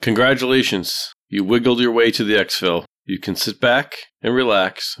Congratulations, you wiggled your way to the Exfil. You can sit back and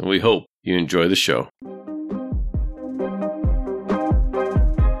relax, and we hope you enjoy the show.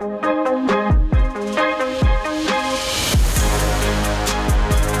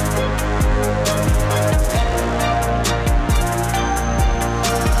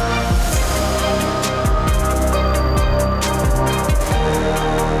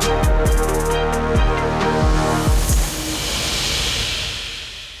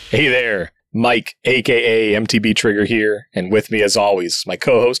 Hey there, Mike, aka MTB Trigger here, and with me as always, my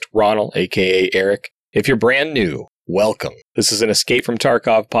co-host, Ronald, aka Eric. If you're brand new, welcome. This is an Escape from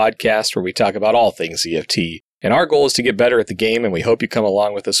Tarkov podcast where we talk about all things EFT, and our goal is to get better at the game, and we hope you come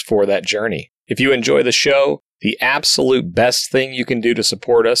along with us for that journey. If you enjoy the show, the absolute best thing you can do to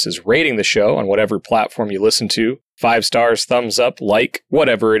support us is rating the show on whatever platform you listen to. 5 stars, thumbs up, like,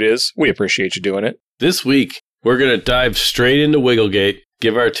 whatever it is. We appreciate you doing it. This week, we're going to dive straight into Wigglegate,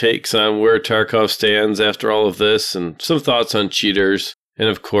 give our takes on where Tarkov stands after all of this, and some thoughts on cheaters, and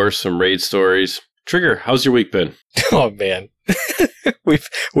of course, some raid stories. Trigger, how's your week been? Oh, man.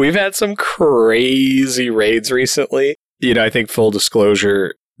 We've had some crazy raids recently. You know, I think full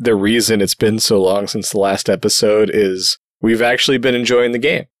disclosure, the reason it's been so long since the last episode is we've actually been enjoying the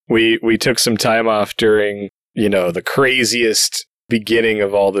game. We took some time off during, you know, the craziest beginning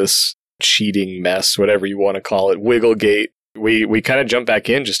of all this cheating mess, whatever you want to call it, Wigglegate. We kind of jumped back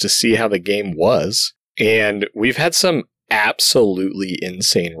in just to see how the game was, and we've had some absolutely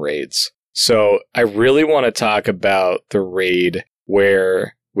insane raids. So I really want to talk about the raid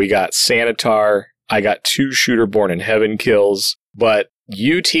where we got Sanitar, I got 2 Shooter Born in Heaven kills, but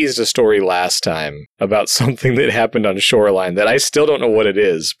you teased a story last time about something that happened on Shoreline that I still don't know what it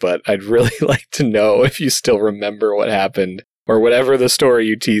is, but I'd really like to know if you still remember what happened, or whatever the story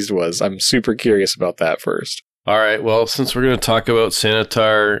you teased was. I'm super curious about that first. All right, well, since we're going to talk about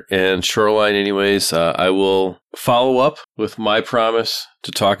Sanitar and Shoreline anyways, I will follow up with my promise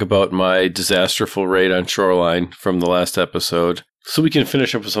to talk about my disasterful raid on Shoreline from the last episode, so we can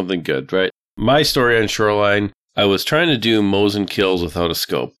finish up with something good, right? My story on Shoreline, I was trying to do Mosin kills without a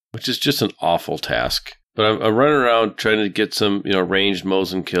scope, which is just an awful task. But I'm running around trying to get some, ranged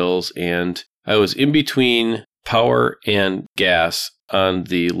Mosin kills, and I was in between power and gas on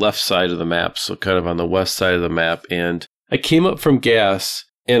the left side of the map, so kind of on the west side of the map, and I came up from gas,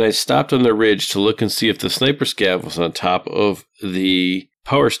 and I stopped on the ridge to look and see if the sniper scav was on top of the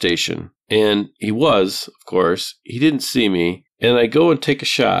power station, and he was, of course. He didn't see me, and I go and take a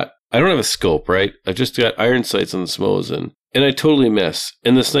shot. I don't have a scope, right? I just got iron sights on the Smosin, and I totally miss,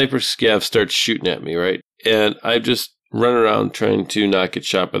 and the sniper scav starts shooting at me, right? And I just run around trying to not get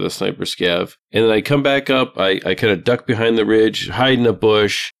shot by the sniper scav. And then I come back up, I kind of duck behind the ridge, hide in a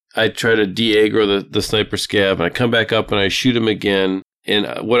bush. I try to de-aggro the sniper scav, and I come back up and I shoot him again. And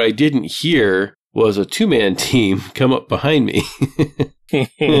what I didn't hear was a 2-man team come up behind me.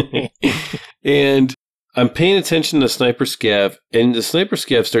 And I'm paying attention to the sniper scav, and the sniper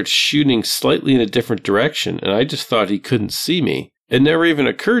scav starts shooting slightly in a different direction, and I just thought he couldn't see me. It never even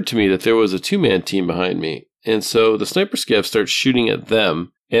occurred to me that there was a 2-man team behind me. And so the sniper scav starts shooting at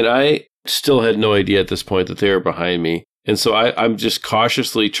them, and I still had no idea at this point that they were behind me. And so I'm just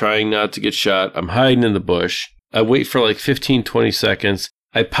cautiously trying not to get shot. I'm hiding in the bush. I wait for like 15, 20 seconds.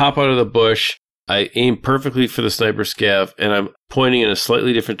 I pop out of the bush. I aim perfectly for the sniper scav, and I'm pointing in a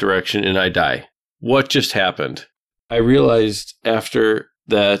slightly different direction, and I die. What just happened? I realized after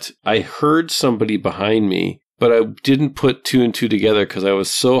that I heard somebody behind me, but I didn't put 2 and 2 together because I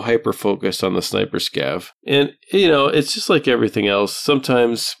was so hyper-focused on the sniper scav. And, it's just like everything else.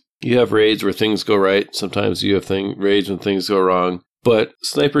 Sometimes you have raids where things go right. Sometimes you have raids when things go wrong. But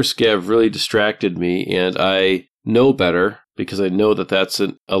sniper scav really distracted me, and I know better because I know that that's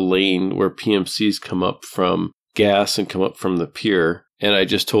a lane where PMCs come up from gas and come up from the pier. And I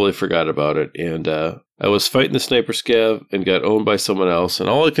just totally forgot about it. And I was fighting the sniper scav and got owned by someone else. And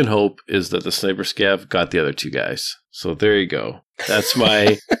all I can hope is that the sniper scav got the other 2 guys. So there you go. That's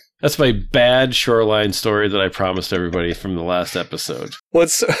my bad Shoreline story that I promised everybody from the last episode.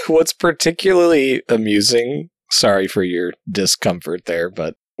 What's particularly amusing, sorry for your discomfort there,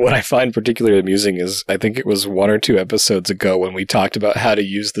 but what I find particularly amusing is I think it was 1 or 2 episodes ago when we talked about how to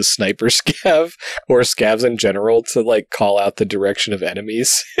use the sniper scav or scavs in general to call out the direction of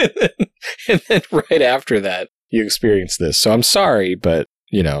enemies. and then right after that, you experienced this. So I'm sorry, but,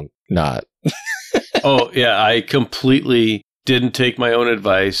 not. Oh, yeah, I completely didn't take my own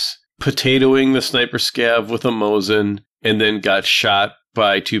advice, potatoing the sniper scav with a Mosin, and then got shot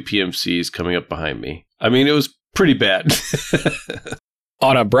by 2 PMCs coming up behind me. I mean, it was pretty bad.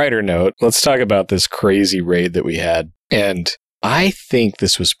 On a brighter note, let's talk about this crazy raid that we had. And I think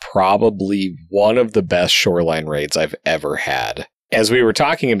this was probably one of the best Shoreline raids I've ever had. As we were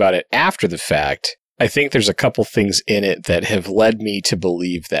talking about it after the fact, I think there's a couple things in it that have led me to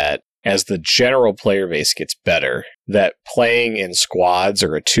believe that as the general player base gets better, that playing in squads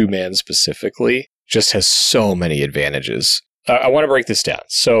or a two-man specifically just has so many advantages. I want to break this down.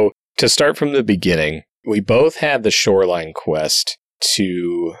 So to start from the beginning, we both had the Shoreline quest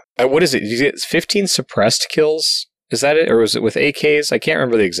to, what is it? You get 15 suppressed kills? Is that it? Or was it with AKs? I can't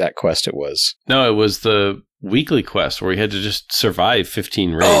remember the exact quest it was. No, it was the weekly quest where we had to just survive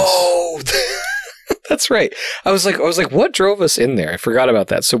 15 raids. Oh, that's right. I was like, what drove us in there? I forgot about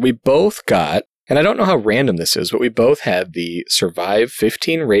that. So we both got, and I don't know how random this is, but we both had the survive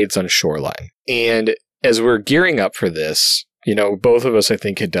 15 raids on Shoreline. And as we're gearing up for this, you know, both of us, I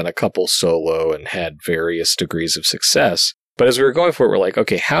think, had done a couple solo and had various degrees of success. But as we were going for it, we're like,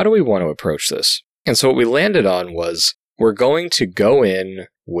 okay, how do we want to approach this? And so what we landed on was we're going to go in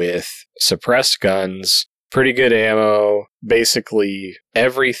with suppressed guns, pretty good ammo, basically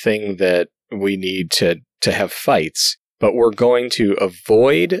everything that we need to have fights, but we're going to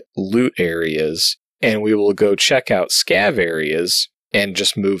avoid loot areas and we will go check out scav areas and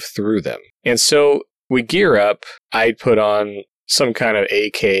just move through them. And so we gear up. I put on some kind of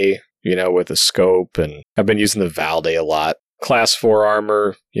AK, you know, with a scope, and I've been using the Valde a lot. Class 4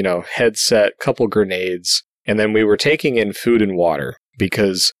 armor, you know, headset, couple grenades, and then we were taking in food and water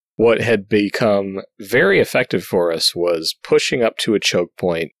because what had become very effective for us was pushing up to a choke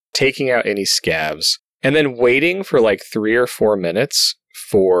point, taking out any scavs, and then waiting for like 3 or 4 minutes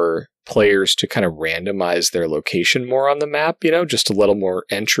for players to kind of randomize their location more on the map, you know, just a little more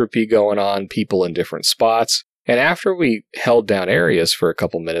entropy going on, people in different spots. And after we held down areas for a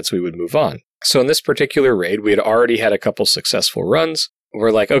couple minutes, we would move on. So in this particular raid, we had already had a couple successful runs.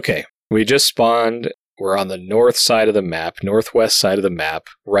 We're like, okay, we just spawned. We're on the north side of the map, northwest side of the map,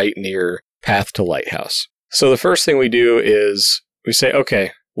 right near Path to Lighthouse. So the first thing we do is we say,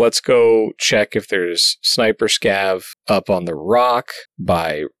 okay, let's go check if there's sniper scav up on the rock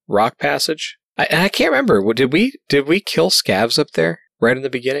by Rock Passage. I can't remember. Did we kill scavs up there right in the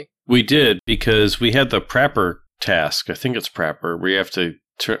beginning? We did, because we had the Prapper task. I think it's Prapper, where you have to,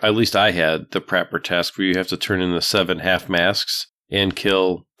 at least I had the Prapper task where you have to turn in the 7 half masks and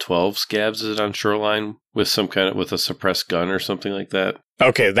kill 12 scavs, is it on Shoreline, with with a suppressed gun or something like that?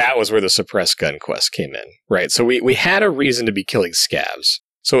 Okay, that was where the suppressed gun quest came in. Right, so we had a reason to be killing scavs.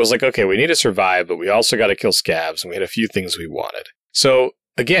 So it was like, okay, we need to survive, but we also got to kill scavs, and we had a few things we wanted. So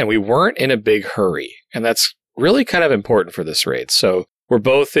again, we weren't in a big hurry, and that's really kind of important for this raid. So we're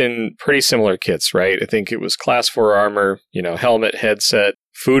both in pretty similar kits, right? I think it was class 4 armor, you know, helmet, headset,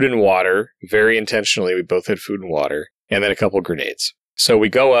 food and water. Very intentionally, we both had food and water, and then a couple grenades. So we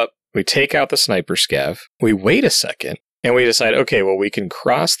go up, we take out the sniper scav, we wait a second, and we decide, okay, well, we can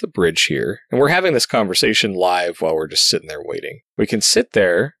cross the bridge here. And we're having this conversation live while we're just sitting there waiting. We can sit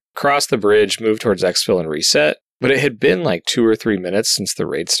there, cross the bridge, move towards Exfil and reset. But it had been like 2 or 3 minutes since the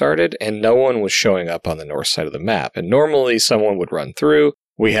raid started, and no one was showing up on the north side of the map. And normally someone would run through.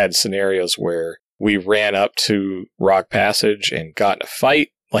 We had scenarios where we ran up to Rock Passage and got in a fight,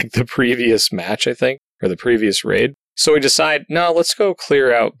 like the previous match, I think, or the previous raid. So we decide, no, let's go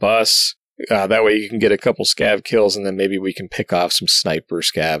clear out bus. That way you can get a couple scav kills, and then maybe we can pick off some sniper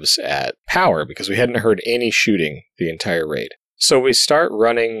scavs at power, because we hadn't heard any shooting the entire raid. So we start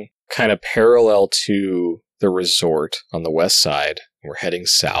running kind of parallel to the resort on the west side. We're heading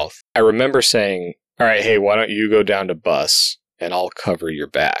south. I remember saying, all right, hey, why don't you go down to bus and I'll cover your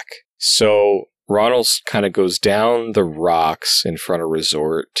back. So Ronald kind of goes down the rocks in front of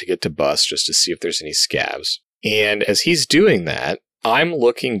resort to get to bus just to see if there's any scavs. And as he's doing that, I'm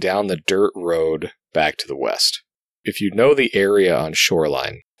looking down the dirt road back to the west. If you know the area on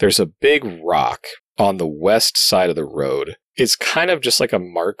Shoreline, there's a big rock on the west side of the road. It's kind of just like a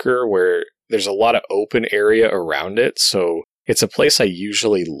marker where there's a lot of open area around it, so it's a place I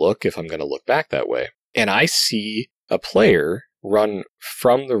usually look if I'm going to look back that way. And I see a player run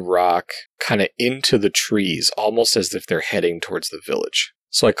from the rock kind of into the trees, almost as if they're heading towards the village.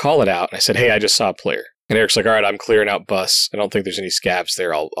 So I call it out, and I said, hey, I just saw a player. And Eric's like, all right, I'm clearing out bus. I don't think there's any scavs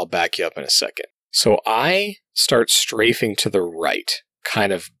there. I'll back you up in a second. So I start strafing to the right,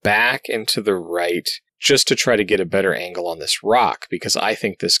 kind of back into the right, just to try to get a better angle on this rock, because I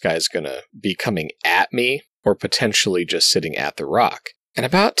think this guy's going to be coming at me or potentially just sitting at the rock. And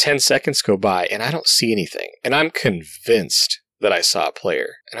about 10 seconds go by and I don't see anything. And I'm convinced that I saw a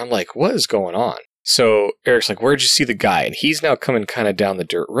player. And I'm like, what is going on? So Eric's like, where'd you see the guy? And he's now coming kind of down the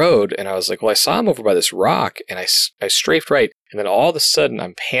dirt road. And I was like, well, I saw him over by this rock, and I strafed right. And then all of a sudden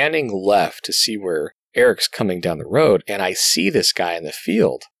I'm panning left to see where Eric's coming down the road, and I see this guy in the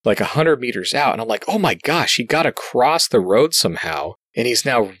field, like 100 meters out, and I'm like, oh my gosh, he got across the road somehow, and he's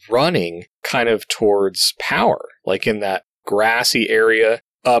now running kind of towards power, like in that grassy area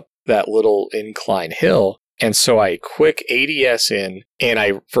up that little incline hill. And so I quick ADS in, and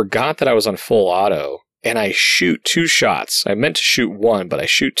I forgot that I was on full auto, and I shoot 2 shots. I meant to shoot 1, but I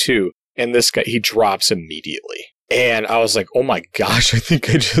shoot 2, and this guy, he drops immediately. And I was like, oh my gosh, I think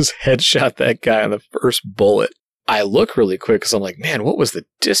I just headshot that guy on the first bullet. I look really quick because I'm like, man, what was the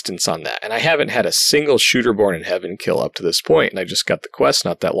distance on that? And I haven't had a single Shooter Born in Heaven kill up to this point, and I just got the quest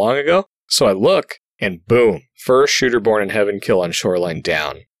not that long ago. So I look, and boom, first Shooter Born in Heaven kill on Shoreline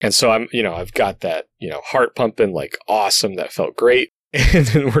down. And so I've got that, heart pumping, like, awesome, that felt great. And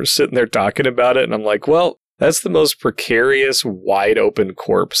then we're sitting there talking about it, and I'm like, well, that's the most precarious, wide open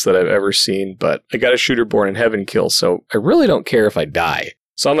corpse that I've ever seen, but I got a Shooter Born in Heaven kill, so I really don't care if I die.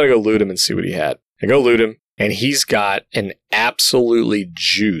 So I'm going to go loot him and see what he had. I go loot him, and he's got an absolutely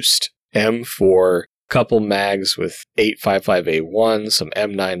juiced M4, couple mags with 855A1, some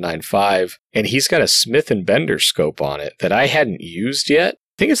M995, and he's got a Smith & Bender scope on it that I hadn't used yet.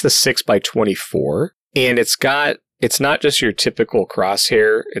 I think it's the 6x24, and it's not just your typical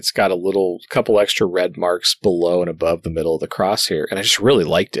crosshair. It's got a couple extra red marks below and above the middle of the crosshair, and I just really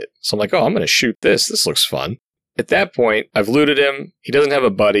liked it. So I'm like, oh, I'm going to shoot this. This looks fun. At that point, I've looted him. He doesn't have a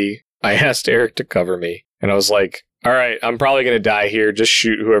buddy. I asked Eric to cover me, and I was like, all right, I'm probably going to die here. Just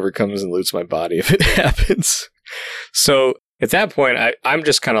shoot whoever comes and loots my body if it happens. So at that point, I'm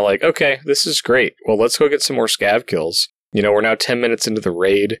just kind of like, okay, this is great. Well, let's go get some more scav kills. We're now 10 minutes into the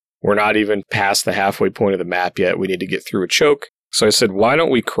raid. We're not even past the halfway point of the map yet. We need to get through a choke. So I said, why don't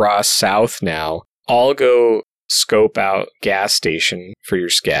we cross south now? I'll go scope out gas station for your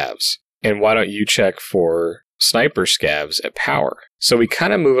scavs. And why don't you check for sniper scavs at power? So we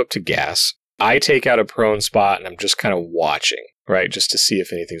kind of move up to gas. I take out a prone spot, and I'm just kind of watching, right? Just to see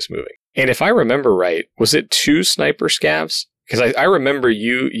if anything's moving. And if I remember right, was it 2 sniper scavs? Because I remember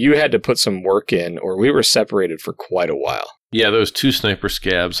you had to put some work in, or we were separated for quite a while. Yeah, there was 2 sniper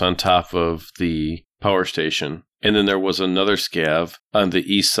scavs on top of the power station. And then there was another scav on the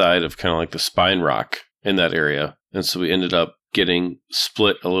east side of kind of like the spine rock in that area. And so we ended up getting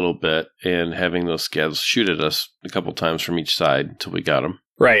split a little bit and having those scavs shoot at us a couple times from each side until we got them.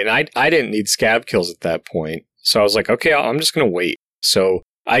 Right, and I didn't need scav kills at that point. So I was like, okay, I'm just going to wait. So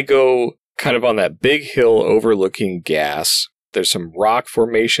I go kind of on that big hill overlooking gas. There's some rock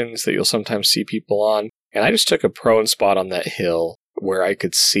formations that you'll sometimes see people on. And I just took a prone spot on that hill where I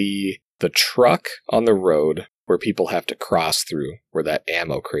could see the truck on the road where people have to cross through, where that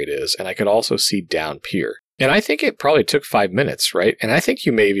ammo crate is. And I could also see down pier. And I think it probably took 5 minutes, right? And I think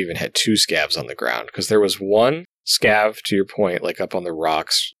you may have even had 2 scavs on the ground, because there was one scav, to your point, like up on the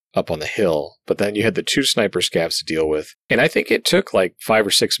rocks, up on the hill. But then you had the 2 sniper scavs to deal with. And I think it took like 5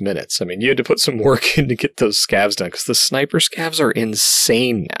 or 6 minutes. I mean, you had to put some work in to get those scavs done, because the sniper scavs are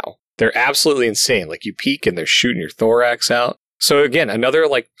insane now. They're absolutely insane. Like, you peek and they're shooting your thorax out. So again, another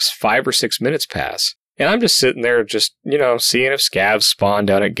like 5 or 6 minutes pass. And I'm just sitting there just, seeing if scavs spawn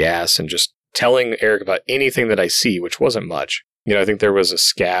down at gas and just telling Eric about anything that I see, which wasn't much. I think there was a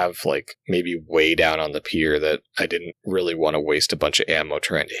scav like maybe way down on the pier that I didn't really want to waste a bunch of ammo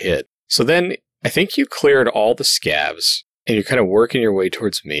trying to hit. So then I think you cleared all the scavs and you're kind of working your way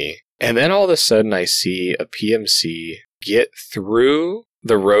towards me. And then all of a sudden I see a PMC get through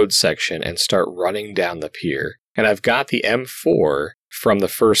the road section and start running down the pier. And I've got the M4 from the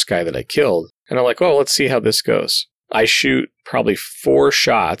first guy that I killed. And I'm like, well, let's see how this goes. I shoot probably 4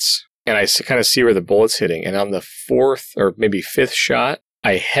 shots, and I kind of see where the bullet's hitting. And on the 4th or maybe 5th shot,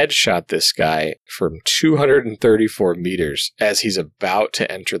 I headshot this guy from 234 meters as he's about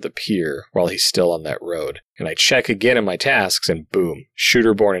to enter the pier while he's still on that road. And I check again in my tasks, and boom,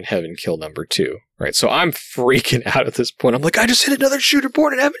 Shooter Born in Heaven kill number 2. Right, so I'm freaking out at this point. I'm like, I just hit another Shooter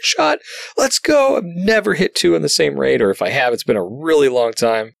Born in Heaven shot. Let's go. I've never hit 2 in the same raid, or if I have, it's been a really long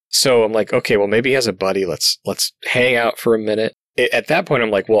time. So I'm like, okay, well, maybe he has a buddy. Let's hang out for a minute. At that point,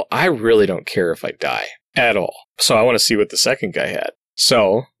 I'm like, well, I really don't care if I die at all. So I want to see what the second guy had.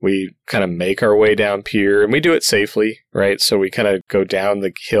 So we kind of make our way down pier, and we do it safely, right? So we kind of go down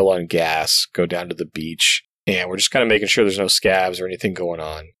the hill on gas, go down to the beach, and we're just kind of making sure there's no scavs or anything going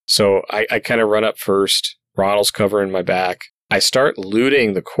on. So I kind of run up first. Ronald's covering my back. I start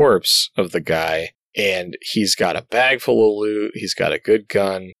looting the corpse of the guy, and he's got a bag full of loot. He's got a good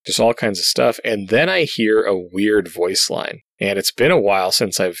gun, just all kinds of stuff. And then I hear a weird voice line. And it's been a while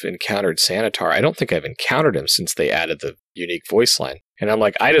since I've encountered Sanitar. I don't think I've encountered him since they added the unique voice line. And I'm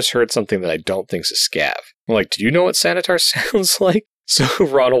like, I just heard something that I don't think's a scav. I'm like, do you know what Sanitar sounds like? So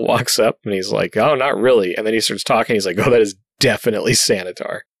Ronald walks up and he's like, oh, not really. And then he starts talking. He's like, oh, that is definitely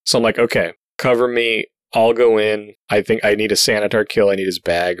Sanitar. So I'm like, okay, cover me. I'll go in. I think I need a Sanitar kill. I need his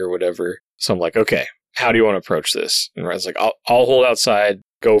bag or whatever. So I'm like, okay, how do you want to approach this? And Ronald's like, I'll hold outside.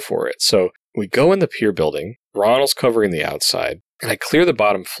 Go for it. So we go in the pier building. Ronald's covering the outside. And I clear the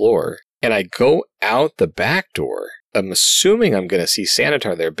bottom floor. And I go out the back door. I'm assuming I'm going to see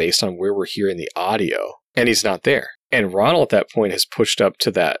Sanitar there based on where we're hearing the audio. And he's not there. And Ronald at that point has pushed up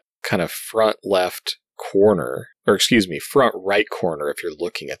to that kind of front left corner, or excuse me, front right corner if you're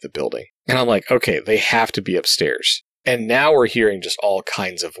looking at the building. And I'm like, okay, they have to be upstairs. And now we're hearing just all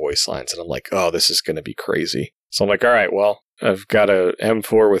kinds of voice lines. And I'm like, oh, this is going to be crazy. So I'm like, all right, well, I've got a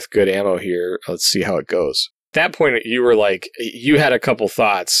M4 with good ammo here. Let's see how it goes. At that point, you were like, you had a couple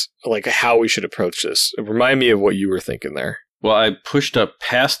thoughts, like how we should approach this. Remind me of what you were thinking there. Well, I pushed up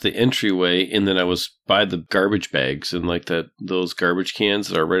past the entryway, and then I was by the garbage bags and like those garbage cans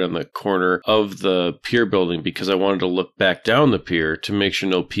that are right on the corner of the pier building, because I wanted to look back down the pier to make sure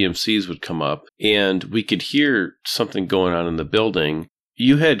no PMCs would come up. And we could hear something going on in the building.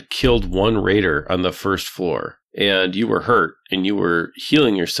 You had killed one raider on the first floor, and you were hurt, and you were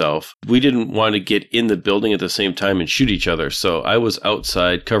healing yourself. We didn't want to get in the building at the same time and shoot each other, so I was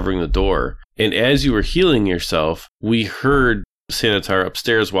outside covering the door. And as you were healing yourself, we heard Sanitar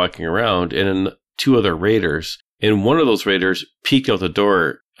upstairs walking around and two other raiders. And one of those raiders peeked out the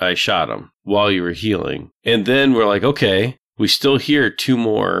door. I shot him while you were healing. And then we're like, okay, we still hear two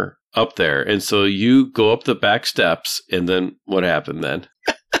more up there. And so you go up the back steps. And then what happened then?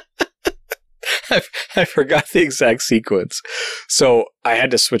 I forgot the exact sequence. So I had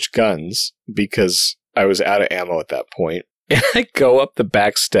to switch guns because I was out of ammo at that point. And I go up the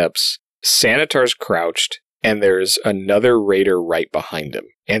back steps. Sanitar's crouched, and there's another raider right behind him.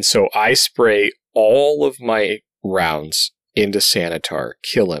 And so I spray all of my rounds into Sanitar,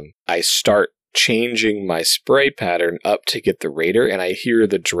 kill him. I start changing my spray pattern up to get the raider, and I hear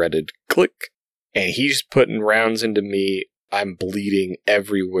the dreaded click. And he's putting rounds into me. I'm bleeding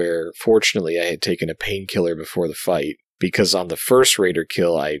everywhere. Fortunately, I had taken a painkiller before the fight, because on the first raider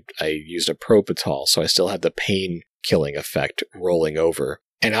kill, I used a Propital, so I still had the pain killing effect rolling over.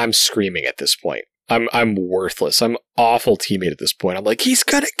 And I'm screaming at this point. I'm worthless. I'm an awful teammate at this point. I'm like, he's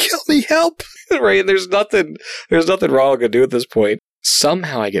gonna kill me, help! Right? There's nothing Ronald can do at this point.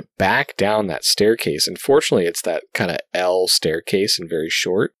 Somehow I get back down that staircase. And fortunately, it's that kind of L staircase and very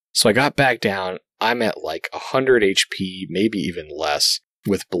short. So I got back down. I'm at like 100 HP, maybe even less,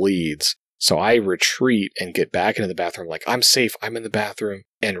 with bleeds. So I retreat and get back into the bathroom. Like, I'm safe. I'm in the bathroom.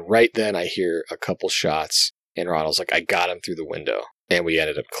 And right then I hear a couple shots. And Ronald's like, I got him through the window. And we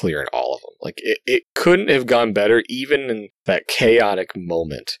ended up clearing all of them. Like, it couldn't have gone better, even in that chaotic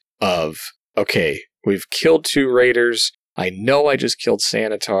moment of, okay, we've killed two raiders. I know I just killed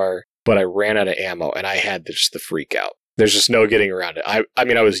Sanitar, but I ran out of ammo, and I had just the freak out. There's just no getting around it. I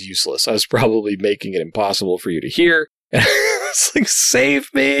mean, I was useless. I was probably making it impossible for you to hear. And it's like, save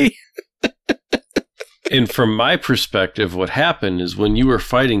me! And from my perspective, what happened is when you were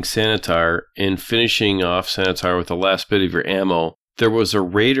fighting Sanitar and finishing off Sanitar with the last bit of your ammo, there was a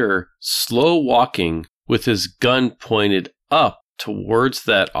raider slow walking with his gun pointed up towards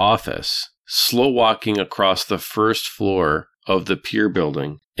that office, slow walking across the first floor of the pier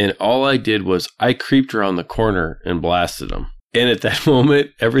building. And all I did was I creeped around the corner and blasted him. And at that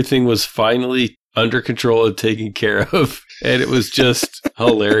moment, everything was finally under control and taken care of. And it was just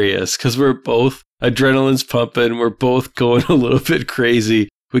hilarious because we're both, adrenaline's pumping, we're both going a little bit crazy.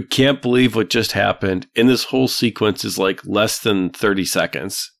 We can't believe what just happened. And this whole sequence is like less than 30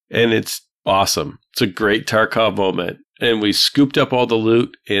 seconds. And it's awesome. It's a great Tarkov moment. And we scooped up all the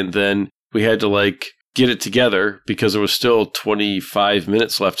loot, and then we had to like get it together because there was still 25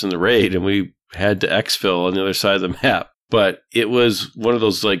 minutes left in the raid, and we had to exfil on the other side of the map. But it was one of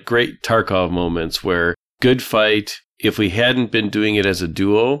those like great Tarkov moments where good fight. If we hadn't been doing it as a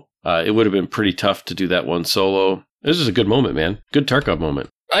duo, it would have been pretty tough to do that one solo. This is a good moment, man. Good Tarkov moment.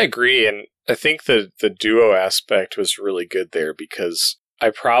 I agree, and I think the duo aspect was really good there because I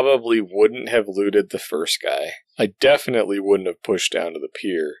probably wouldn't have looted the first guy. I definitely wouldn't have pushed down to the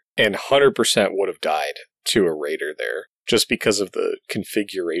pier, and 100% would have died to a raider there, just because of the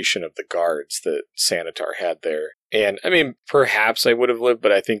configuration of the guards that Sanitar had there. And, I mean, perhaps I would have lived,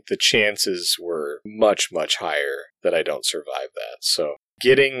 but I think the chances were much, much higher that I don't survive that. So,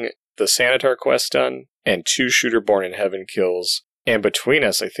 getting the Sanitar quest done, and 2 Shooter Born in Heaven kills, and between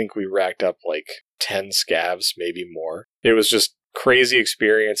us, I think we racked up like 10 scavs, maybe more. It was just crazy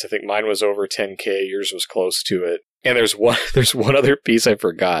experience. I think mine was over 10K, yours was close to it. And there's one other piece I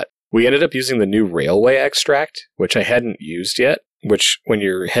forgot. We ended up using the new railway extract, which I hadn't used yet. which when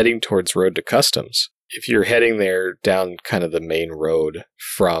you're heading towards Road to Customs, if you're heading there down kind of the main road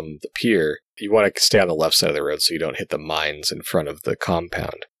from the pier, you want to stay on the left side of the road so you don't hit the mines in front of the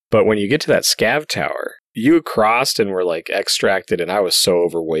compound. But when you get to that scav tower, you crossed and were like extracted, and I was so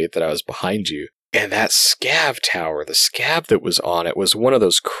overweight that I was behind you. And that scav tower, the scav that was on it was one of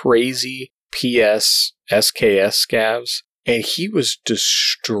those crazy PS SKS scavs, and he was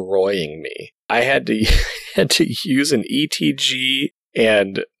destroying me. I had to use an ETG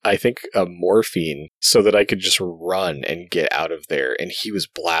and I think a morphine so that I could just run and get out of there. And he was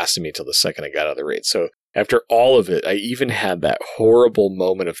blasting me till the second I got out of the raid. So after all of it, I even had that horrible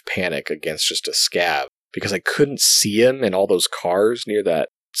moment of panic against just a scav because I couldn't see him in all those cars near that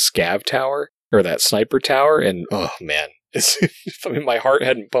scav tower or that sniper tower. And oh man, I mean, my heart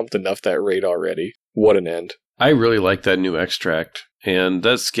hadn't pumped enough that raid already. What an end. I really like that new extract. And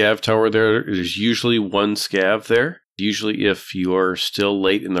that scav tower there's usually one scav there. Usually if you're still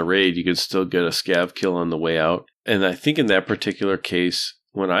late in the raid, you can still get a scav kill on the way out. And I think in that particular case,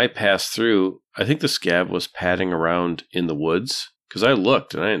 when I passed through, I think the scav was padding around in the woods. Because I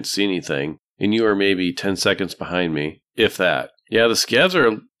looked and I didn't see anything. And you were maybe 10 seconds behind me, if that. Yeah, the scavs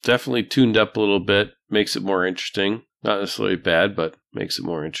are definitely tuned up a little bit. Makes it more interesting. Not necessarily bad, but makes it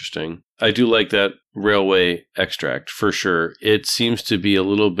more interesting. I do like that railway extract, for sure. It seems to be a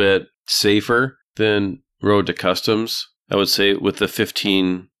little bit safer than Road to Customs. I would say with the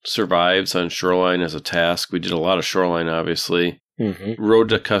 15 survives on Shoreline as a task. We did a lot of Shoreline, obviously. Mm-hmm. Road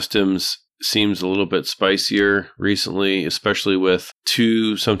to Customs seems a little bit spicier recently, especially with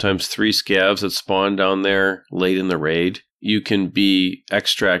 2, sometimes 3 scavs that spawn down there late in the raid. You can be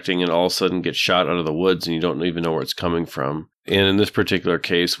extracting and all of a sudden get shot out of the woods and you don't even know where it's coming from. And in this particular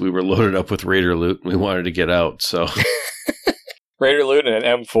case, we were loaded up with Raider loot and we wanted to get out, so... Raider loot and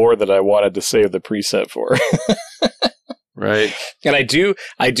an M4 that I wanted to save the preset for. Right. And I do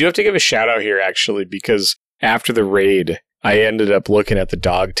have to give a shout out here, actually, because after the raid, I ended up looking at the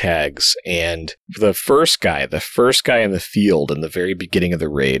dog tags, and the first guy in the field in the very beginning of the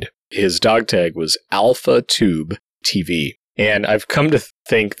raid, his dog tag was Alpha Tube TV. And I've come to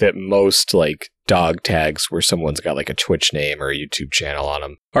think that most like dog tags where someone's got like a Twitch name or a YouTube channel on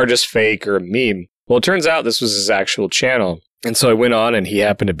them are just fake or a meme. Well, it turns out this was his actual channel. And so I went on and he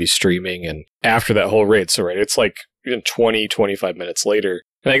happened to be streaming. And after that whole raid, so right, it's like 20, 25 minutes later.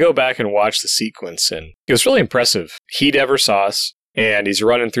 And I go back and watch the sequence and it was really impressive. He never saw us and he's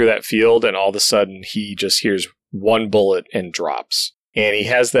running through that field and all of a sudden he just hears one bullet and drops. And he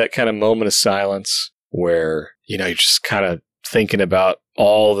has that kind of moment of silence where, you know, you're just kind of thinking about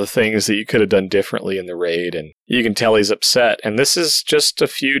all the things that you could have done differently in the raid. And you can tell he's upset. And this is just a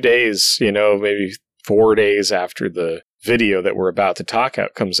few days, you know, maybe 4 days after the video that we're about to talk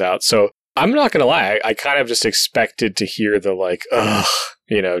out comes out. So I'm not going to lie. I kind of just expected to hear the like, ugh,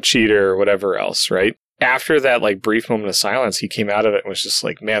 you know, cheater or whatever else, right? After that like brief moment of silence, he came out of it and was just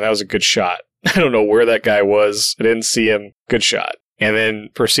like, man, that was a good shot. I don't know where that guy was. I didn't see him. Good shot. And then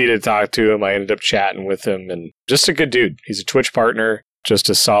proceeded to talk to him. I ended up chatting with him and just a good dude. He's a Twitch partner, just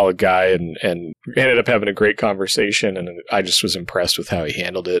a solid guy and ended up having a great conversation. And I just was impressed with how he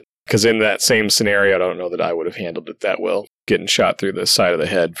handled it. Because in that same scenario, I don't know that I would have handled it that well, getting shot through the side of the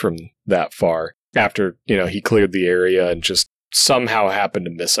head from that far after, you know, he cleared the area and just somehow happened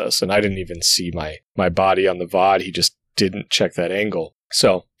to miss us. And I didn't even see my body on the VOD. He just didn't check that angle.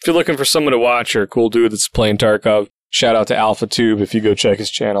 So if you're looking for someone to watch or a cool dude that's playing Tarkov, shout out to AlphaTube. If you go check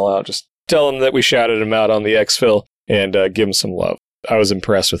his channel out, just tell him that we shouted him out on the Exfil and give him some love. I was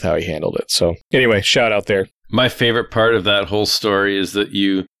impressed with how he handled it. So anyway, shout out there. My favorite part of that whole story is that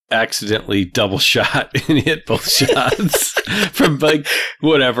you accidentally double shot and hit both shots from like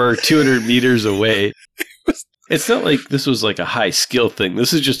whatever 200 meters away. It's not like this was like a high skill thing.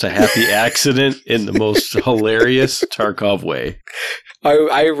 This is just a happy accident in the most hilarious Tarkov way.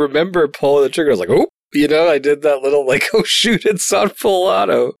 I remember pulling the trigger. I was like, oh, you know, I did that little like, oh shoot, it's on full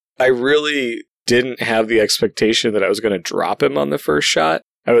auto. I really didn't have the expectation that I was going to drop him on the first shot.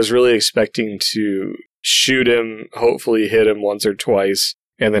 I was really expecting to shoot him, hopefully hit him once or twice,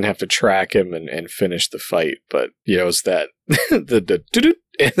 and then have to track him and finish the fight. But, you know, it's that,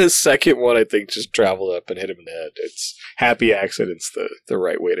 and the second one, I think, just traveled up and hit him in the head. It's happy accident's the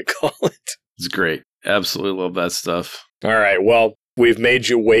right way to call it. It's great. Absolutely love that stuff. All right. Well, we've made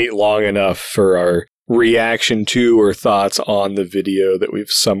you wait long enough for our reaction to or thoughts on the video that we've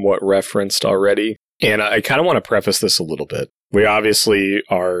somewhat referenced already. And I kind of want to preface this a little bit. We obviously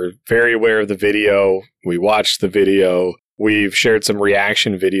are very aware of the video. We watched the video. We've shared some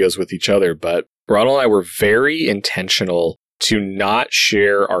reaction videos with each other, but Ronald and I were very intentional to not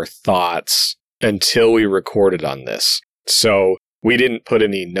share our thoughts until we recorded on this. So We didn't put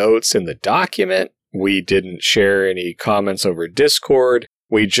any notes in the document. We didn't share any comments over Discord.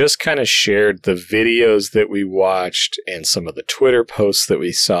 We just kind of shared the videos that we watched and some of the Twitter posts that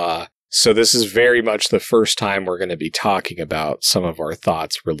we saw. So this is very much the first time we're going to be talking about some of our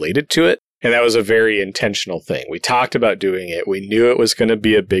thoughts related to it. And that was a very intentional thing. We talked about doing it. We knew it was going to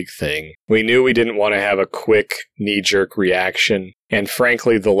be a big thing. We knew we didn't want to have a quick knee-jerk reaction. And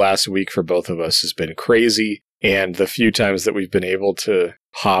frankly, the last week for both of us has been crazy. And the few times that we've been able to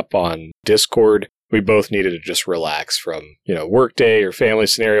hop on Discord, we both needed to just relax from, workday or family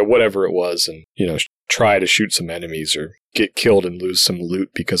scenario, whatever it was, and, try to shoot some enemies or get killed and lose some loot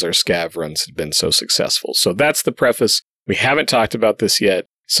because our scav runs had been so successful. So that's the preface. We haven't talked about this yet,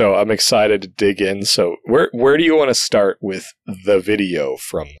 so I'm excited to dig in. So where do you want to start with the video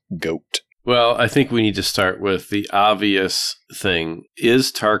from Goat? Well, I think we need to start with the obvious thing.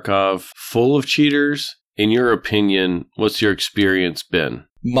 Is Tarkov full of cheaters? In your opinion, what's your experience been?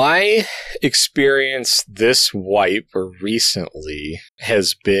 My experience this wipe or recently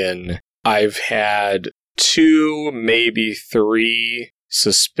has been I've had 2, maybe 3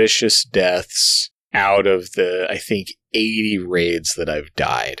 suspicious deaths out of the, I think, 80 raids that I've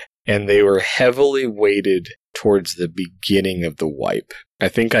died. And they were heavily weighted towards the beginning of the wipe. I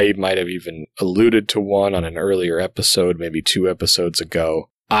think I might have even alluded to one on an earlier episode, maybe 2 episodes ago.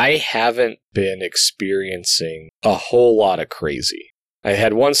 I haven't been experiencing a whole lot of crazy. I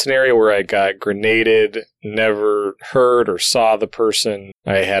had one scenario where I got grenaded, never heard or saw the person.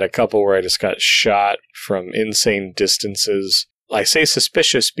 I had a couple where I just got shot from insane distances. I say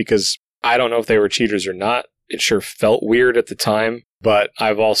suspicious because I don't know if they were cheaters or not. It sure felt weird at the time, but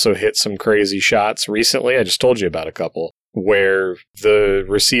I've also hit some crazy shots recently. I just told you about a couple where the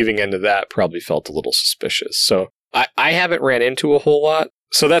receiving end of that probably felt a little suspicious. So I haven't ran into a whole lot.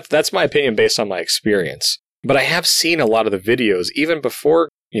 So that's my opinion based on my experience. But I have seen a lot of the videos, even before,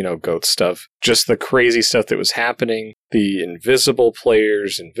 GOAT stuff, just the crazy stuff that was happening, the invisible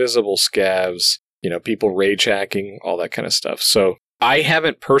players, invisible scavs, people rage hacking, all that kind of stuff. So I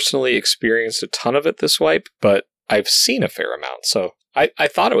haven't personally experienced a ton of it this wipe, but I've seen a fair amount. So I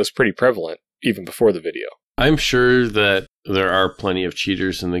thought it was pretty prevalent even before the video. I'm sure that there are plenty of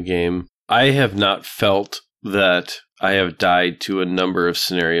cheaters in the game. I have not felt that I have died to a number of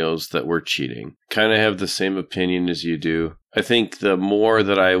scenarios that were cheating. Kind of have the same opinion as you do. I think the more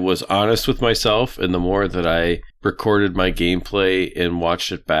that I was honest with myself and the more that I recorded my gameplay and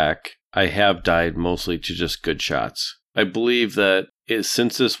watched it back, I have died mostly to just good shots. I believe that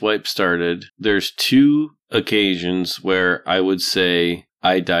since this wipe started, there's 2 occasions where I would say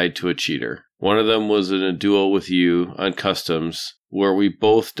I died to a cheater. One of them was in a duel with you on customs, where we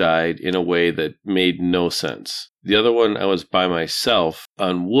both died in a way that made no sense. The other one, I was by myself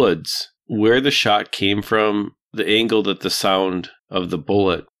on woods. Where the shot came from, the angle that the sound of the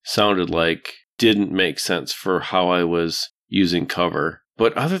bullet sounded like didn't make sense for how I was using cover.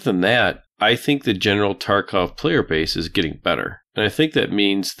 But other than that, I think the general Tarkov player base is getting better. And I think that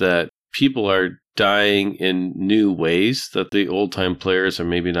means that people are dying in new ways that the old-time players are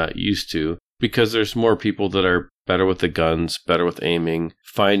maybe not used to, because there's more people that are better with the guns, better with aiming,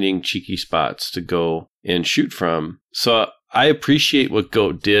 finding cheeky spots to go and shoot from. So I appreciate what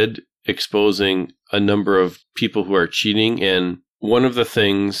GOAT did, exposing a number of people who are cheating. And one of the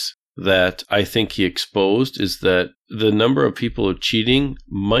things that I think he exposed is that the number of people cheating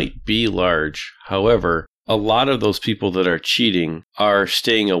might be large. However, a lot of those people that are cheating are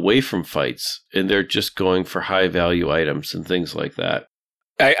staying away from fights, and they're just going for high-value items and things like that.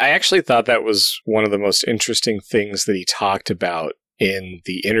 I actually thought that was one of the most interesting things that he talked about in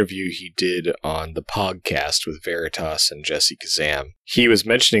the interview he did on the podcast with Veritas and Jesse Kazam. He was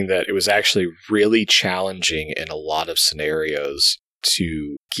mentioning that it was actually really challenging in a lot of scenarios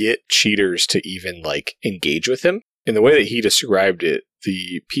to get cheaters to even engage with him. In the way that he described it,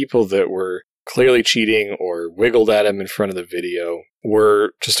 the people that were clearly cheating or wiggled at him in front of the video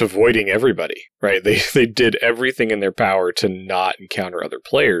were just avoiding everybody, right? They did everything in their power to not encounter other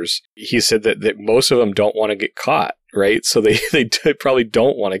players. He said that most of them don't want to get caught, right? So they probably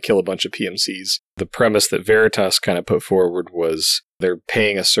don't want to kill a bunch of PMCs. The premise that Veritas kind of put forward was they're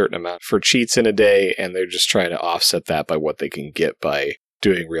paying a certain amount for cheats in a day, and they're just trying to offset that by what they can get by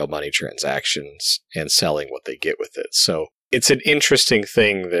doing real money transactions and selling what they get with it. So it's an interesting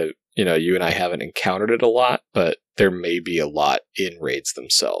thing that, you and I haven't encountered it a lot, but there may be a lot in raids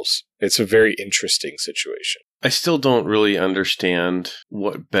themselves. It's a very interesting situation. I still don't really understand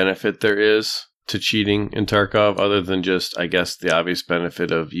what benefit there is to cheating in Tarkov, other than just, I guess, the obvious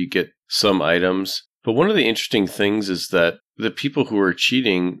benefit of you get some items. But one of the interesting things is that the people who are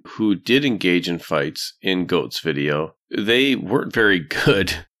cheating, who did engage in fights in GOAT's video, they weren't very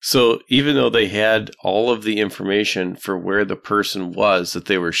good. So even though they had all of the information for where the person was that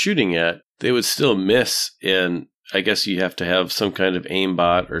they were shooting at, they would still miss. And I guess you have to have some kind of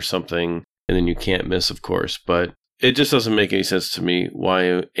aimbot or something, and then you can't miss, of course. But it just doesn't make any sense to me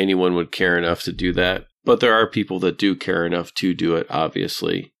why anyone would care enough to do that. But there are people that do care enough to do it,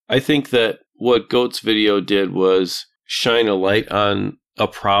 obviously. I think that what Goat's video did was shine a light on a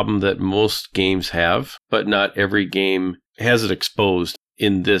problem that most games have, but not every game has it exposed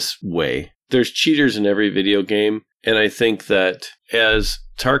in this way. There's cheaters in every video game, and I think that as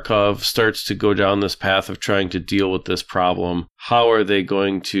Tarkov starts to go down this path of trying to deal with this problem, how are they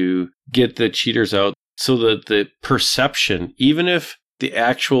going to get the cheaters out so that the perception, even if the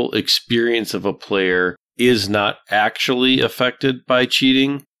actual experience of a player is not actually affected by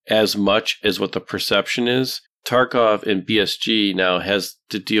cheating as much as what the perception is, Tarkov and BSG now has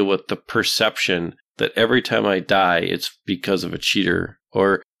to deal with the perception that every time I die, it's because of a cheater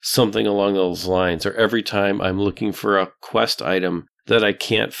or something along those lines, or every time I'm looking for a quest item that I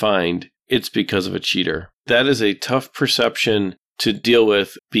can't find, it's because of a cheater. That is a tough perception to deal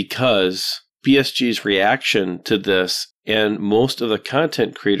with because BSG's reaction to this and most of the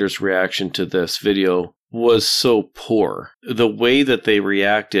content creators' reaction to this video was so poor. The way that they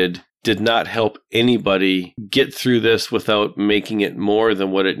reacted did not help anybody get through this without making it more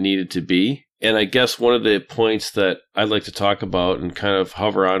than what it needed to be. And I guess one of the points that I'd like to talk about and kind of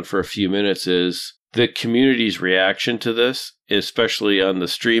hover on for a few minutes is the community's reaction to this, especially on the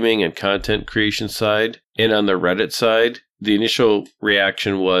streaming and content creation side and on the Reddit side. The initial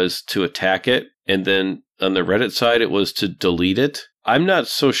reaction was to attack it, and then on the Reddit side, it was to delete it. I'm not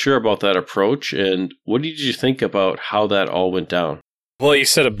so sure about that approach, and what did you think about how that all went down? Well, you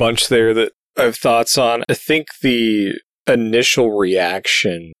said a bunch there that I have thoughts on. I think the initial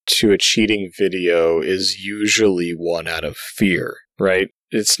reaction to a cheating video is usually one out of fear, right?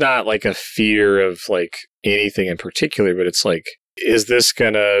 It's not like a fear of like anything in particular, but it's like, is this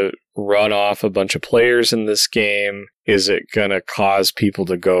going to run off a bunch of players in this game? Is it going to cause people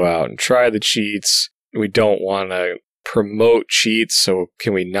to go out and try the cheats? We don't want to promote cheats, so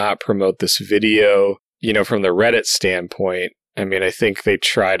can we not promote this video? You know, from the Reddit standpoint, I mean, I think they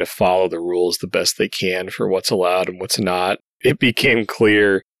try to follow the rules the best they can for what's allowed and what's not. It became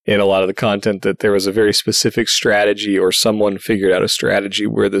clear in a lot of the content that there was a very specific strategy, or someone figured out a strategy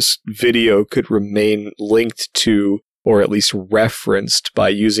where this video could remain linked to, or at least referenced by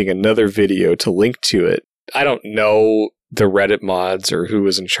using another video to link to it. I don't know the Reddit mods or who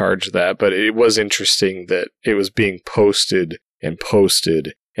was in charge of that, but it was interesting that it was being posted and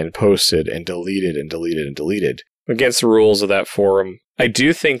posted and posted and deleted and deleted and deleted against the rules of that forum. I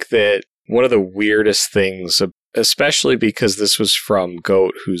do think that one of the weirdest things, especially because this was from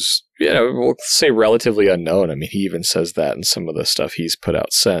Goat, who's, you know, we'll say relatively unknown. I mean, he even says that in some of the stuff he's put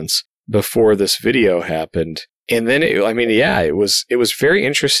out since, before this video happened. And then, it was very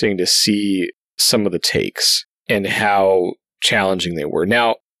interesting to see some of the takes and how challenging they were.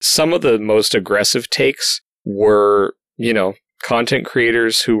 Now, some of the most aggressive takes were, you know, content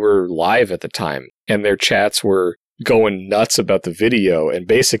creators who were live at the time, and their chats were going nuts about the video and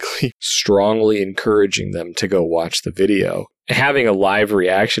basically strongly encouraging them to go watch the video. Having a live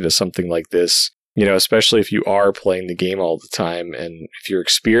reaction to something like this, you know, especially if you are playing the game all the time and if you're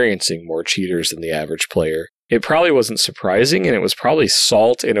experiencing more cheaters than the average player, it probably wasn't surprising, and it was probably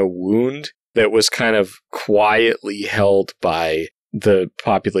salt in a wound that was kind of quietly held by the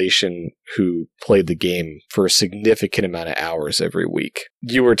population who played the game for a significant amount of hours every week.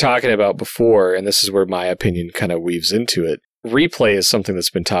 You were talking about before, and this is where my opinion kind of weaves into it, replay is something that's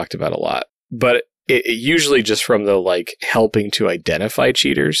been talked about a lot, but it usually just from the like helping to identify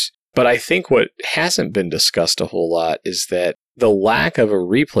cheaters. But I think what hasn't been discussed a whole lot is that the lack of a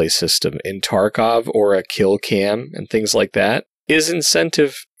replay system in Tarkov or a kill cam and things like that is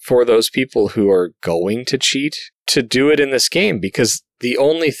incentive for those people who are going to cheat to do it in this game, because the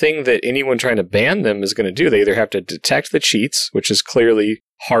only thing that anyone trying to ban them is going to do, they either have to detect the cheats, which is clearly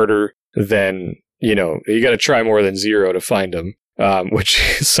harder than, you know, you got to try more than 0 to find them, which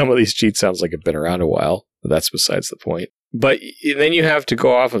some of these cheats sounds like have been around a while, but that's besides the point. But then you have to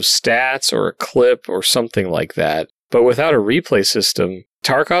go off of stats or a clip or something like that. But without a replay system,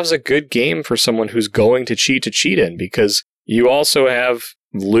 Tarkov's a good game for someone who's going to cheat in, because you also have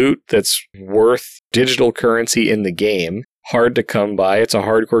loot that's worth digital currency in the game, hard to come by. It's a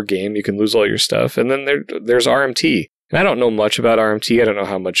hardcore game. You can lose all your stuff. And then there's RMT. And I don't know much about RMT. I don't know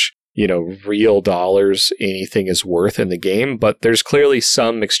how much, you know, real dollars anything is worth in the game, but there's clearly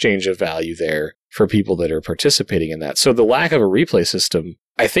some exchange of value there for people that are participating in that. So the lack of a replay system,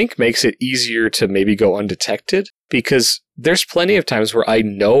 I think makes it easier to maybe go undetected, because there's plenty of times where I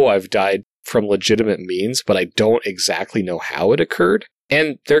know I've died from legitimate means, but I don't exactly know how it occurred.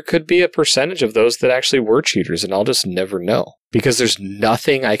 And there could be a percentage of those that actually were cheaters, and I'll just never know, because there's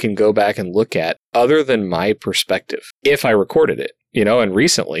nothing I can go back and look at other than my perspective if I recorded it. And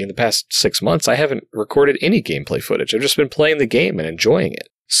recently, in the past 6 months, I haven't recorded any gameplay footage. I've just been playing the game and enjoying it.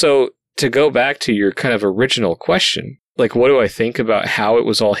 So to go back to your kind of original question, like, what do I think about how it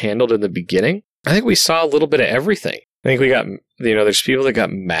was all handled in the beginning? I think we saw a little bit of everything. I think we got, there's people that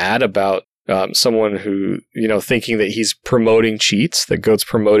got mad about someone who, thinking that he's promoting cheats, that Goat's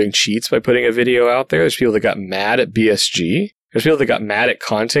promoting cheats by putting a video out there. There's people that got mad at BSG. There's people that got mad at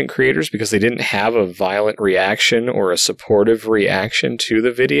content creators because they didn't have a violent reaction or a supportive reaction to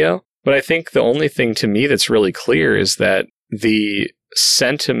the video. But I think the only thing to me that's really clear is that the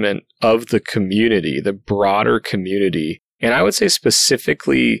sentiment of the community, the broader community, and I would say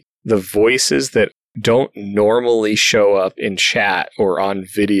specifically the voices that don't normally show up in chat or on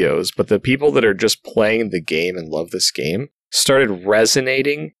videos, but the people that are just playing the game and love this game, started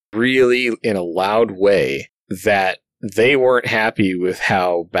resonating really in a loud way that they weren't happy with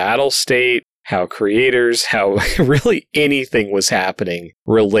how Battle State, how creators, how really anything was happening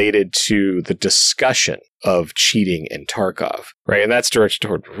related to the discussion of cheating in Tarkov, right? And that's directed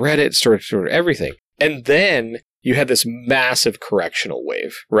toward Reddit, it's directed toward everything. And then you had this massive correctional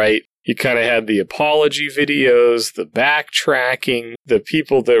wave, right? You kind of had the apology videos, the backtracking, the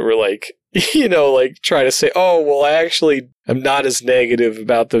people that were like, try to say, oh, well, I'm not as negative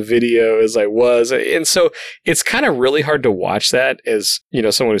about the video as I was. And so it's kind of really hard to watch that as,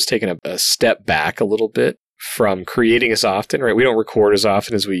 someone who's taken a step back a little bit from creating as often, right? We don't record as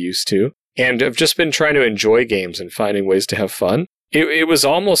often as we used to. And I've just been trying to enjoy games and finding ways to have fun. It was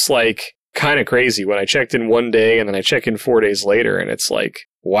almost like kind of crazy when I checked in one day and then I check in 4 days later and it's like,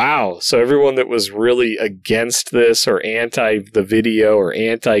 wow. So everyone that was really against this or anti the video or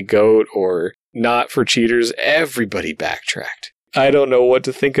anti-GOAT or not for cheaters, everybody backtracked. I don't know what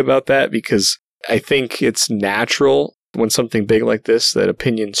to think about that, because I think it's natural when something big like this that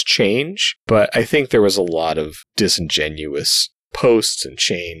opinions change. But I think there was a lot of disingenuous posts and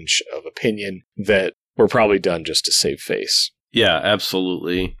change of opinion that were probably done just to save face. Yeah,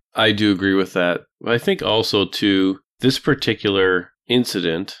 absolutely. I do agree with that. I think also, too, this particular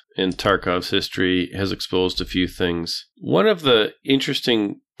incident in Tarkov's history has exposed a few things. One of the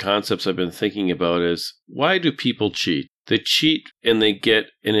interesting concepts I've been thinking about is, why do people cheat? They cheat and they get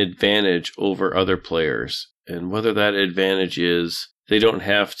an advantage over other players. And whether that advantage is they don't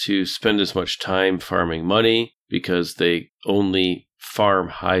have to spend as much time farming money because they only farm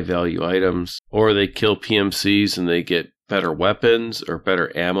high-value items, or they kill PMCs and they get better weapons or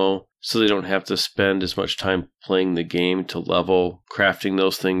better ammo, so they don't have to spend as much time playing the game to level, crafting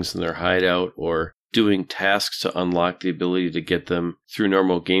those things in their hideout, or doing tasks to unlock the ability to get them through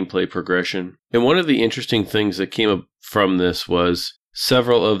normal gameplay progression. And one of the interesting things that came up from this was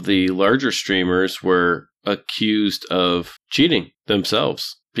several of the larger streamers were accused of cheating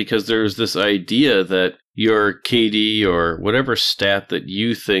themselves, because there's this idea that your KD or whatever stat that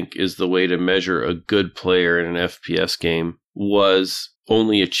you think is the way to measure a good player in an FPS game was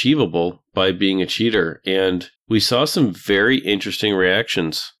only achievable by being a cheater. And we saw some very interesting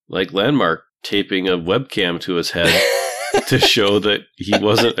reactions, like Landmark taping a webcam to his head to show that he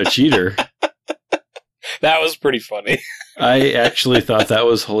wasn't a cheater. That was pretty funny. I actually thought that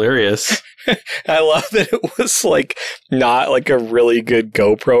was hilarious. I love that it was like not like a really good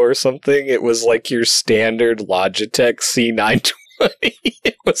GoPro or something. It was like your standard Logitech C920.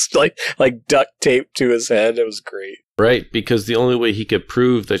 It was like duct taped to his head. It was great. Right, because the only way he could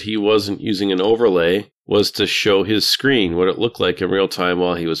prove that he wasn't using an overlay was to show his screen, what it looked like in real time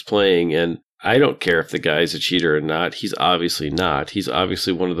while he was playing. And I don't care if the guy's a cheater or not. He's obviously not. He's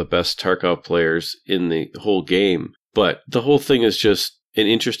obviously one of the best Tarkov players in the whole game. But the whole thing is just an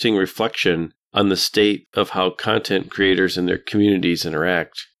interesting reflection on the state of how content creators and their communities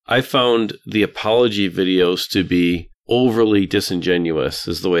interact. I found the apology videos to be overly disingenuous,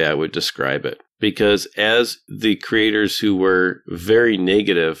 is the way I would describe it. Because as the creators who were very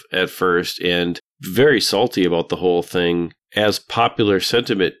negative at first and very salty about the whole thing, as popular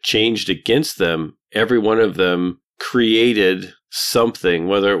sentiment changed against them, every one of them created something,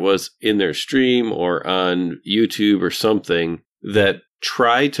 whether it was in their stream or on YouTube or something, that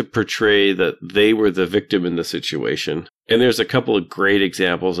tried to portray that they were the victim in the situation. And there's a couple of great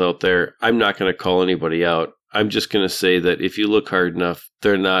examples out there. I'm not going to call anybody out. I'm just going to say that if you look hard enough,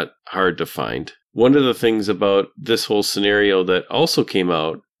 they're not hard to find. One of the things about this whole scenario that also came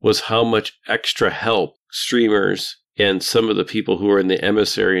out was how much extra help streamers and some of the people who are in the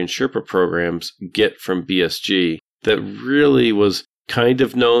emissary and Sherpa programs get from BSG that really was kind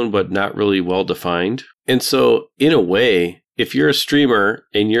of known but not really well defined. And so in a way, if you're a streamer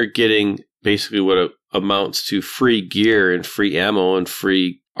and you're getting basically what amounts to free gear and free ammo and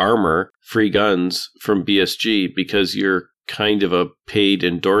free armor, free guns from BSG because you're kind of a paid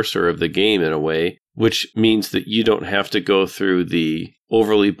endorser of the game in a way, which means that you don't have to go through the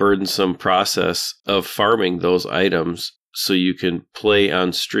overly burdensome process of farming those items so you can play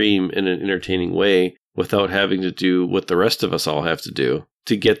on stream in an entertaining way without having to do what the rest of us all have to do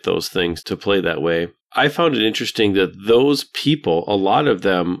to get those things to play that way. I found it interesting that those people, a lot of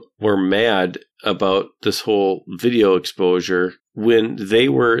them were mad about this whole video exposure when they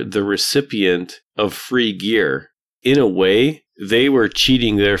were the recipient of free gear. In a way, they were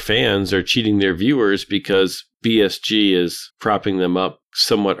cheating their fans or cheating their viewers because BSG is propping them up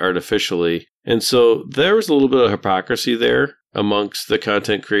somewhat artificially. And so there was a little bit of hypocrisy there amongst the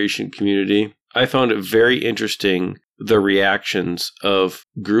content creation community. I found it very interesting, the reactions of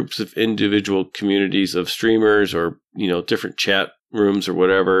groups of individual communities of streamers or, different chat rooms or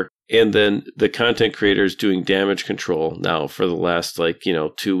whatever. And then the content creators doing damage control now for the last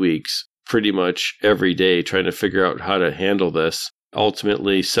 2 weeks, pretty much every day trying to figure out how to handle this.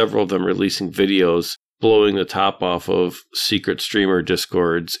 Ultimately, several of them releasing videos blowing the top off of secret streamer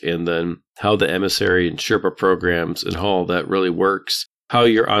discords, and then how the emissary and Sherpa programs and how all that really works, how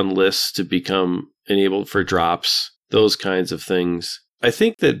you're on lists to become enabled for drops, those kinds of things. I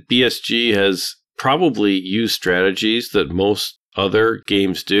think that BSG has probably used strategies that most other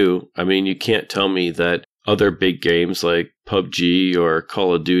games do. I mean, you can't tell me that other big games like PUBG or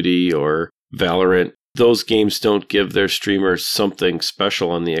Call of Duty or Valorant, those games don't give their streamers something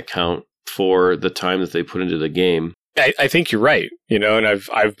special on the account for the time that they put into the game. I think you're right, and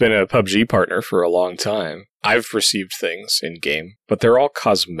I've been a PUBG partner for a long time. I've received things in game, but they're all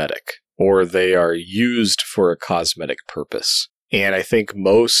cosmetic, or they are used for a cosmetic purpose. And I think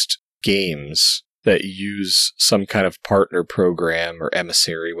most games that use some kind of partner program or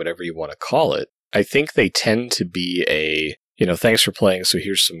emissary, whatever you want to call it, I think they tend to be thanks for playing, so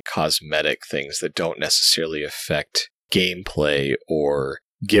here's some cosmetic things that don't necessarily affect gameplay or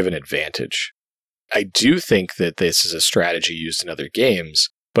give an advantage. I do think that this is a strategy used in other games,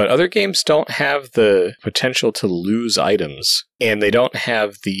 but other games don't have the potential to lose items, and they don't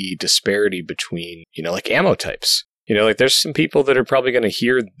have the disparity between, ammo types. There's some people that are probably going to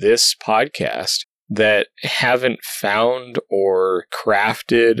hear this podcast that haven't found or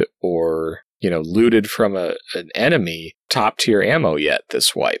crafted or, looted from an enemy top-tier ammo yet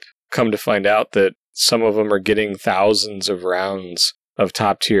this wipe. Come to find out that some of them are getting thousands of rounds of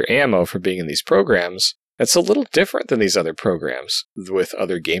top-tier ammo for being in these programs. That's a little different than these other programs with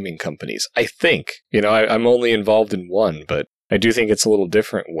other gaming companies. I think, I'm only involved in one, but I do think it's a little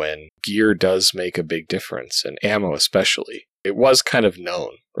different when gear does make a big difference, and ammo especially. It was kind of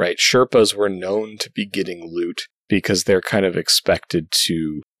known, right? Sherpas were known to be getting loot because they're kind of expected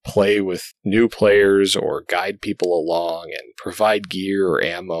to play with new players or guide people along and provide gear or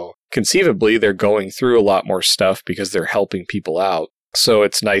ammo. Conceivably, they're going through a lot more stuff because they're helping people out. So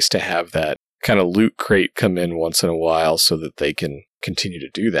it's nice to have that kind of loot crate come in once in a while so that they can continue to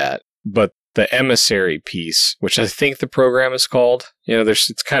do that. But the emissary piece, which I think the program is called,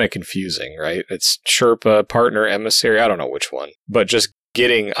 it's kind of confusing, right? It's Sherpa, partner, emissary, I don't know which one. But just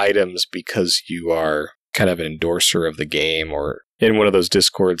getting items because you are kind of an endorser of the game or in one of those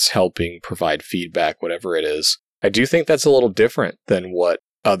discords helping provide feedback, whatever it is. I do think that's a little different than what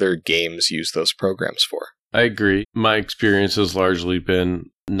other games use those programs for. I agree. My experience has largely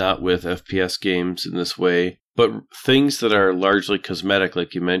been not with FPS games in this way, but things that are largely cosmetic,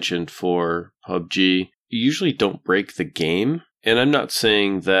 like you mentioned for PUBG, usually don't break the game. And I'm not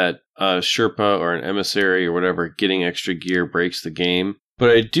saying that a Sherpa or an emissary or whatever getting extra gear breaks the game, but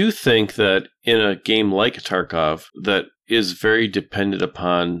I do think that in a game like Tarkov that is very dependent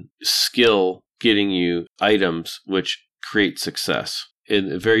upon skill getting you items which create success.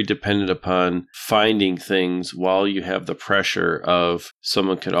 And very dependent upon finding things while you have the pressure of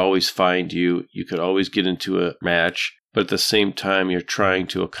someone could always find you. You could always get into a match, but at the same time, you're trying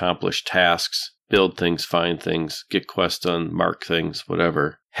to accomplish tasks, build things, find things, get quests done, mark things,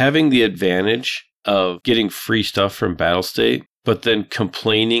 whatever. Having the advantage of getting free stuff from Battlestate, but then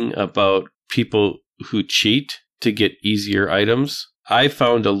complaining about people who cheat to get easier items, I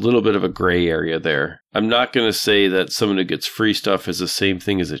found a little bit of a gray area there. I'm not going to say that someone who gets free stuff is the same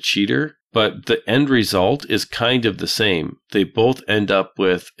thing as a cheater, but the end result is kind of the same. They both end up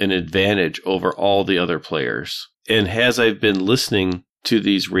with an advantage over all the other players. And as I've been listening to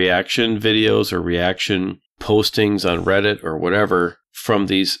these reaction videos or reaction postings on Reddit or whatever from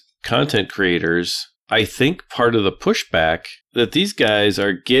these content creators, I think part of the pushback that these guys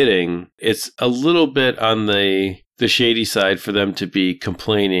are getting, it's a little bit on the shady side for them to be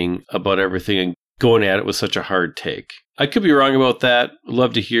complaining about everything and going at it with such a hard take. I could be wrong about that. I'd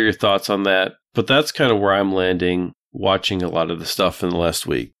love to hear your thoughts on that. But that's kind of where I'm landing watching a lot of the stuff in the last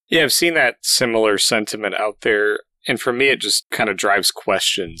week. Yeah, I've seen that similar sentiment out there. And for me, it just kind of drives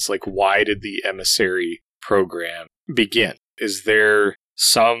questions like, why did the emissary program begin? Is there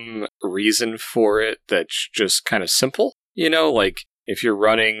some reason for it that's just kind of simple? You know, like if you're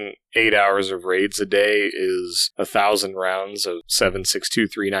running 8 hours of raids a day is 1,000 rounds of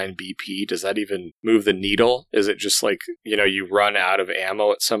 7.6239 BP. Does that even move the needle? Is it just like, you know, you run out of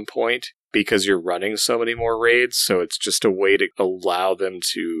ammo at some point because you're running so many more raids? So it's just a way to allow them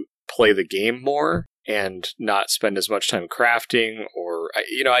to play the game more and not spend as much time crafting, or,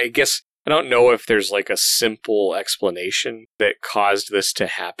 you know, I guess I don't know if there's like a simple explanation that caused this to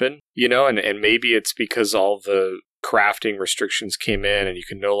happen, you know, and maybe it's because all the crafting restrictions came in and you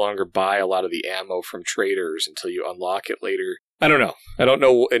can no longer buy a lot of the ammo from traders until you unlock it later. I don't know. I don't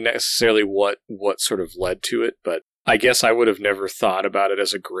know necessarily what sort of led to it, but I guess I would have never thought about it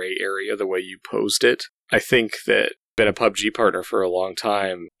as a gray area the way you posed it. I think that I've been a PUBG partner for a long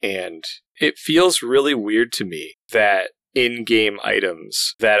time, and it feels really weird to me that in-game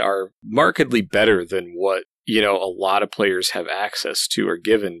items that are markedly better than what, you know, a lot of players have access to are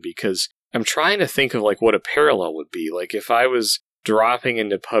given, because I'm trying to think of like what a parallel would be. Like if I was dropping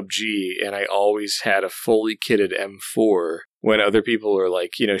into PUBG and I always had a fully kitted M4 when other people are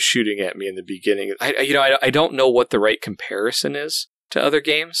like, you know, shooting at me in the beginning. I don't know what the right comparison is to other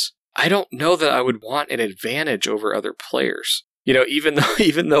games. I don't know that I would want an advantage over other players. You know, even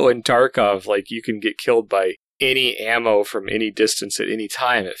though in Tarkov, like you can get killed by any ammo from any distance at any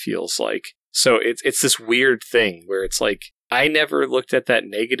time, it feels like. So it's this weird thing where it's like, I never looked at that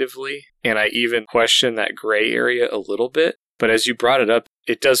negatively, and I even question that gray area a little bit. But as you brought it up,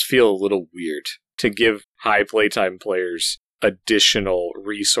 it does feel a little weird to give high playtime players additional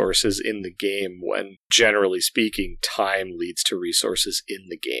resources in the game when, generally speaking, time leads to resources in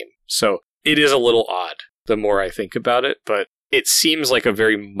the game. So it is a little odd the more I think about it, but it seems like a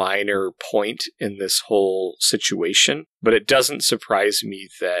very minor point in this whole situation. But it doesn't surprise me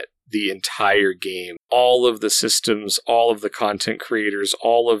that the entire game, all of the systems, all of the content creators,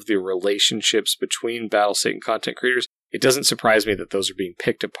 all of the relationships between Battlestate and content creators, it doesn't surprise me that those are being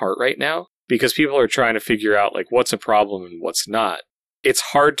picked apart right now, because people are trying to figure out like what's a problem and what's not. It's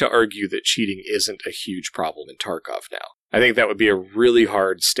hard to argue that cheating isn't a huge problem in Tarkov now. I think that would be a really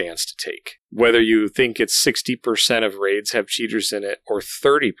hard stance to take. Whether you think it's 60% of raids have cheaters in it or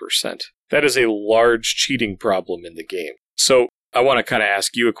 30%, that is a large cheating problem in the game. So I want to kind of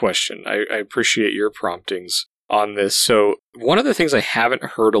ask you a question. I appreciate your promptings on this. So one of the things I haven't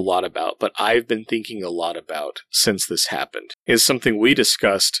heard a lot about, but I've been thinking a lot about since this happened, is something we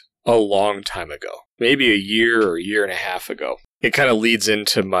discussed a long time ago, maybe a year or a year and a half ago. It kind of leads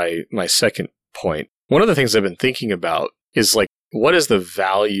into my second point. One of the things I've been thinking about is like, what is the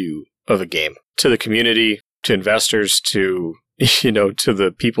value of a game to the community, to investors, to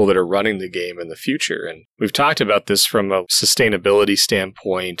the people that are running the game in the future? And we've talked about this from a sustainability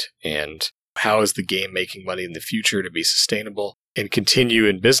standpoint, and how is the game making money in the future to be sustainable and continue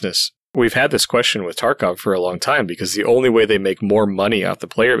in business? We've had this question with Tarkov for a long time, because the only way they make more money off the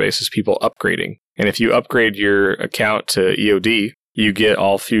player base is people upgrading. And if you upgrade your account to EOD, you get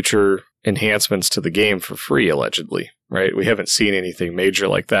all future enhancements to the game for free, allegedly, right? We haven't seen anything major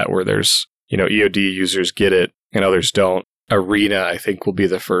like that where there's, EOD users get it and others don't. Arena, I think, will be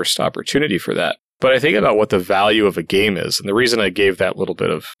the first opportunity for that. But I think about what the value of a game is. And the reason I gave that little bit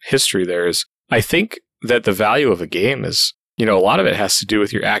of history there is I think that the value of a game is, a lot of it has to do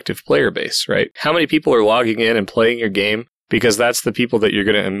with your active player base, right? How many people are logging in and playing your game? Because that's the people that you're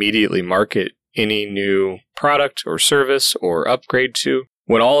going to immediately market any new product or service or upgrade to.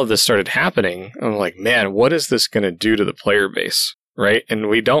 When all of this started happening, I'm like, man, what is this going to do to the player base, right? And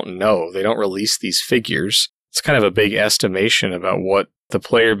we don't know. They don't release these figures. It's kind of a big estimation about what the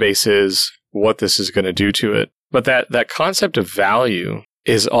player base is, what this is going to do to it. But that concept of value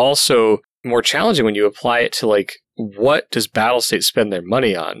is also more challenging when you apply it to like, what does Battlestate spend their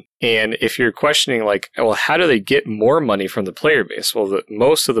money on? And if you're questioning like, well, how do they get more money from the player base? Well,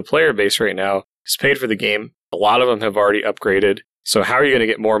 most of the player base right now is paid for the game. A lot of them have already upgraded. So how are you going to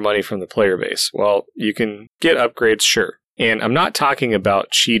get more money from the player base? Well, you can get upgrades, sure. And I'm not talking about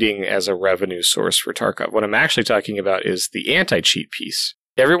cheating as a revenue source for Tarkov. What I'm actually talking about is the anti-cheat piece.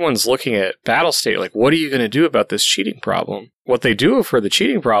 everyone's looking at Battlestate like, what are you going to do about this cheating problem? What they do for the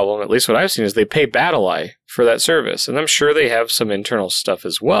cheating problem, at least what I've seen, is they pay BattlEye for that service. And I'm sure they have some internal stuff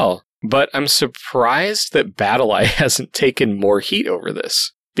as well. But I'm surprised that BattlEye hasn't taken more heat over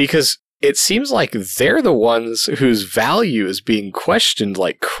this. Because it seems like they're the ones whose value is being questioned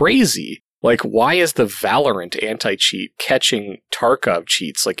like crazy. Like, why is the Valorant anti-cheat catching Tarkov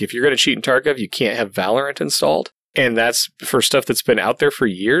cheats? Like, if you're going to cheat in Tarkov, you can't have Valorant installed. And that's for stuff that's been out there for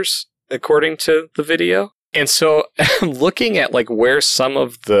years, according to the video. And so I'm looking at like where some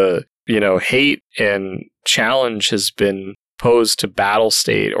of the, hate and challenge has been posed to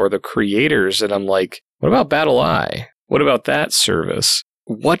Battlestate or the creators. And I'm like, what about BattlEye? What about that service?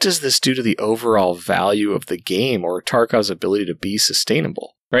 What does this do to the overall value of the game or Tarkov's ability to be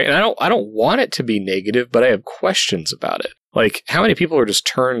sustainable? Right? And I don't want it to be negative, but I have questions about it. Like, how many people are just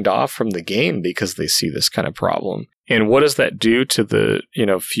turned off from the game because they see this kind of problem? And what does that do to the,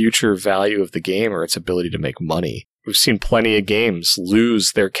 future value of the game or its ability to make money? We've seen plenty of games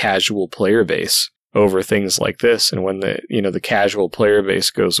lose their casual player base over things like this. And when the casual player base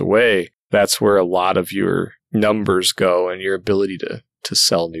goes away, that's where a lot of your numbers go and your ability to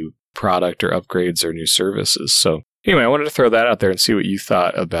sell new product or upgrades or new services. So anyway, I wanted to throw that out there and see what you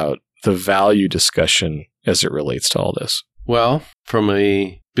thought about the value discussion as it relates to all this. Well, from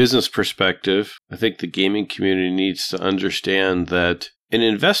a business perspective, I think the gaming community needs to understand that an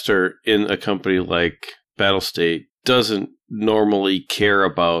investor in a company like Battlestate doesn't normally care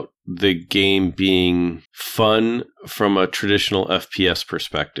about the game being fun from a traditional FPS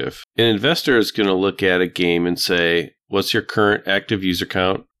perspective. An investor is going to look at a game and say, what's your current active user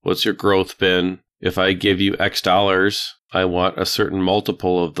count? What's your growth been? If I give you X dollars, I want a certain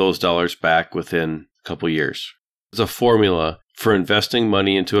multiple of those dollars back within a couple years. It's a formula for investing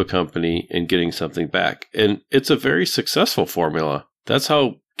money into a company and getting something back. And it's a very successful formula. That's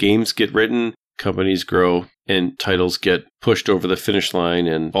how games get written, companies grow, and titles get pushed over the finish line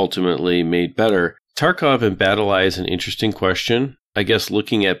and ultimately made better. Tarkov and BattlEye is an interesting question. I guess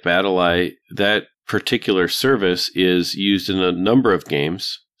looking at BattlEye, that particular service is used in a number of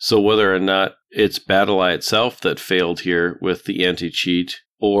games. So whether or not it's BattlEye itself that failed here with the anti-cheat,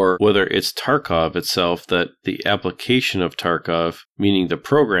 or whether it's Tarkov itself that the application of Tarkov, meaning the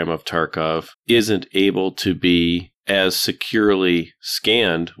program of Tarkov, isn't able to be as securely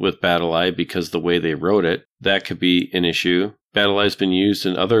scanned with BattlEye because the way they wrote it, that could be an issue. BattlEye's been used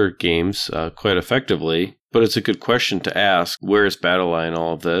in other games quite effectively, but it's a good question to ask, where is BattlEye in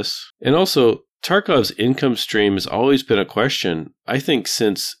all of this? And also, Tarkov's income stream has always been a question. I think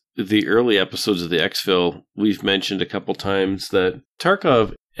since the early episodes of the Exfil, we've mentioned a couple times that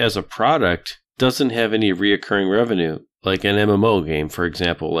Tarkov as a product doesn't have any reoccurring revenue, like an MMO game, for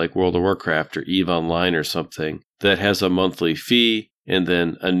example, like World of Warcraft or EVE Online or something, that has a monthly fee and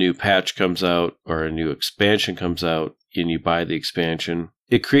then a new patch comes out or a new expansion comes out and you buy the expansion.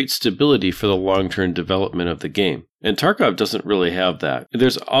 It creates stability for the long-term development of the game. And Tarkov doesn't really have that.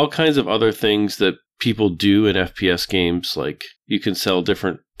 There's all kinds of other things that people do in FPS games, like you can sell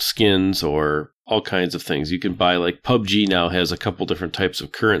different skins or all kinds of things. You can buy, like PUBG now has a couple different types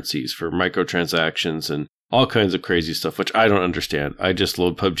of currencies for microtransactions and all kinds of crazy stuff, which I don't understand. I just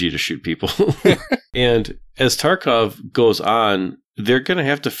load PUBG to shoot people. And as Tarkov goes on, they're going to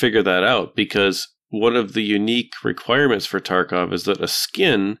have to figure that out because one of the unique requirements for Tarkov is that a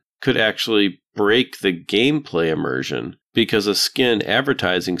skin could actually break the gameplay immersion, because a skin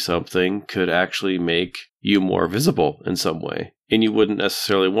advertising something could actually make you more visible in some way. And you wouldn't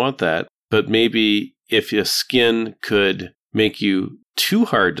necessarily want that. But maybe if a skin could make you too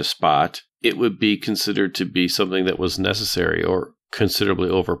hard to spot, it would be considered to be something that was necessary or considerably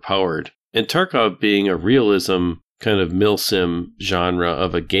overpowered. And Tarkov, being a realism kind of milsim genre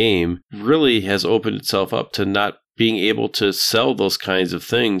of a game, really has opened itself up to not being able to sell those kinds of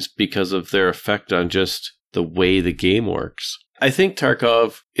things because of their effect on just the way the game works. I think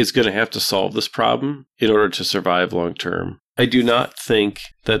Tarkov is going to have to solve this problem in order to survive long term. I do not think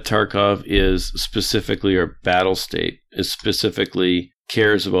that Tarkov is specifically, or Battlestate is specifically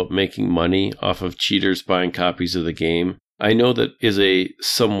cares about making money off of cheaters buying copies of the game. I know that is a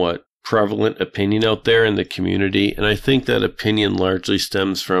somewhat prevalent opinion out there in the community, and I think that opinion largely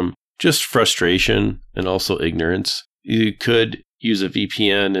stems from just frustration and also ignorance. You could use a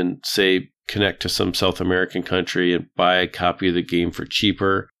VPN and, say, connect to some South American country and buy a copy of the game for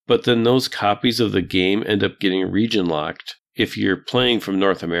cheaper, but then those copies of the game end up getting region locked. If you're playing from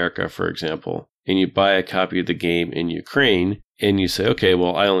North America, for example, and you buy a copy of the game in Ukraine, and you say, okay,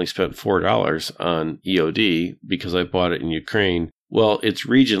 well, I only spent $4 on EOD because I bought it in Ukraine. Well, it's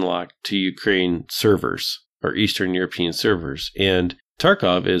region locked to Ukraine servers or Eastern European servers. And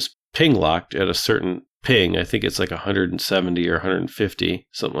Tarkov is ping locked at a certain ping. I think it's like 170 or 150,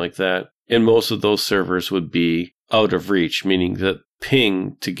 something like that. And most of those servers would be out of reach, meaning that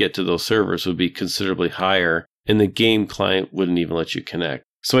ping to get to those servers would be considerably higher, and the game client wouldn't even let you connect.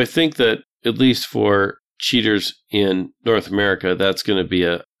 So I think that at least for cheaters in North America, that's going to be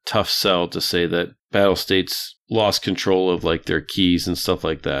a tough sell to say that Battlestate's lost control of like their keys and stuff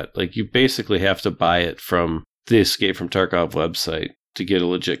like that. Like you basically have to buy it from the Escape from Tarkov website to get a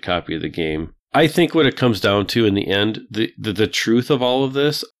legit copy of the game. I think what it comes down to in the end, the truth of all of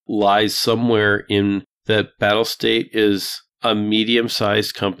this lies somewhere in that Battlestate is a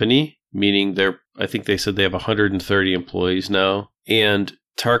medium-sized company, meaning I think they said they have 130 employees now, and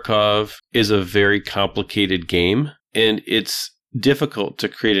Tarkov is a very complicated game, and it's difficult to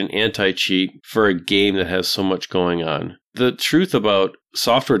create an anti-cheat for a game that has so much going on. The truth about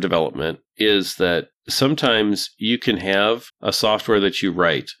software development is that sometimes you can have a software that you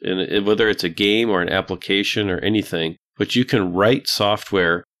write, and whether it's a game or an application or anything, but you can write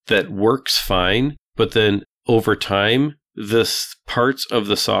software that works fine, but then over time, the parts of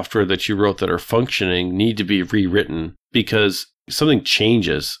the software that you wrote that are functioning need to be rewritten because something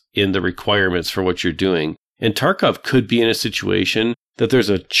changes in the requirements for what you're doing. And Tarkov could be in a situation that there's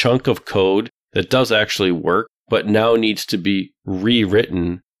a chunk of code that does actually work, but now needs to be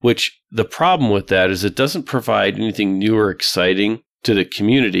rewritten, which the problem with that is it doesn't provide anything new or exciting to the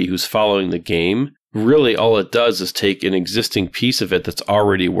community who's following the game. Really, all it does is take an existing piece of it that's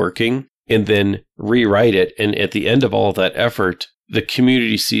already working and then rewrite it. And at the end of all of that effort, the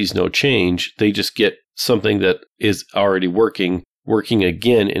community sees no change. They just get something that is already working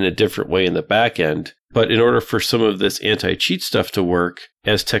again in a different way in the back end. But in order for some of this anti-cheat stuff to work,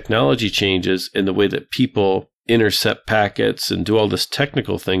 as technology changes and the way that people intercept packets and do all this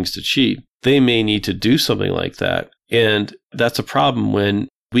technical things to cheat, they may need to do something like that. And that's a problem when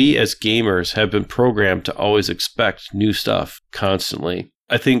we as gamers have been programmed to always expect new stuff constantly.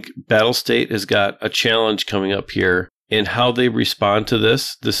 I think Battlestate has got a challenge coming up here, and how they respond to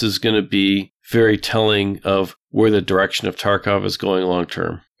this is going to be very telling of where the direction of Tarkov is going long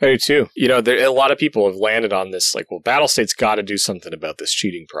term. I do too. A lot of people have landed on this, like, well, Battlestate's got to do something about this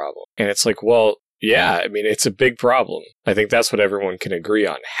cheating problem. And it's like, well, yeah, I mean, it's a big problem. I think that's what everyone can agree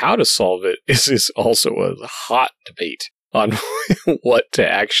on. How to solve it is also a hot debate on what to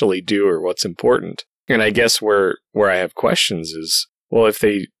actually do or what's important. And I guess where I have questions is, well, if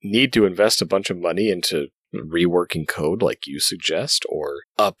they need to invest a bunch of money into reworking code like you suggest, or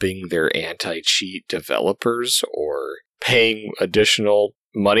upping their anti-cheat developers, or paying additional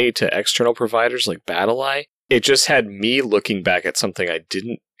money to external providers like BattlEye, it just had me looking back at something I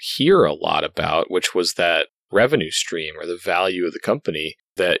didn't hear a lot about, which was that revenue stream or the value of the company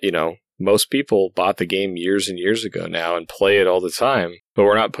that, most people bought the game years and years ago now and play it all the time, but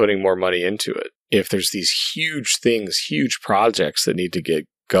we're not putting more money into it. If there's these huge things, huge projects that need to get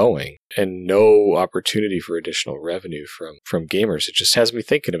going and no opportunity for additional revenue from gamers, it just has me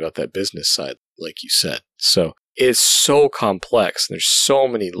thinking about that business side, like you said. So it's so complex and there's so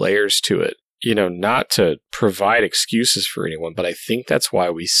many layers to it, not to provide excuses for anyone, but I think that's why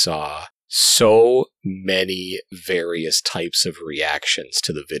we saw so many various types of reactions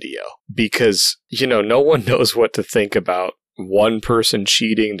to the video, because, no one knows what to think about one person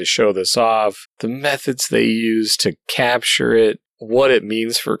cheating to show this off, the methods they use to capture it, what it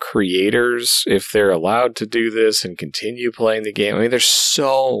means for creators if they're allowed to do this and continue playing the game. I mean, there's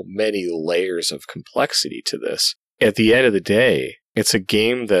so many layers of complexity to this. At the end of the day, it's a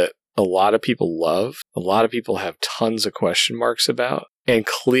game that a lot of people love, a lot of people have tons of question marks about, and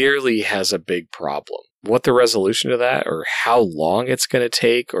clearly has a big problem. What the resolution of that, or how long it's going to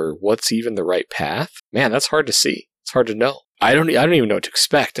take, or what's even the right path, man, that's hard to see. It's hard to know. I don't even know what to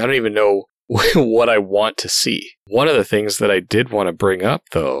expect. I don't even know what I want to see. One of the things that I did want to bring up,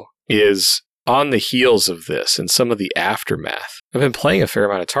 though, is on the heels of this and some of the aftermath, I've been playing a fair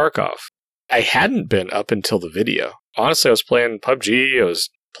amount of Tarkov. I hadn't been up until the video. Honestly, I was playing PUBG, I was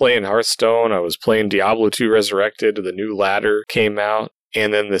playing Hearthstone, I was playing Diablo 2 Resurrected, the new ladder came out,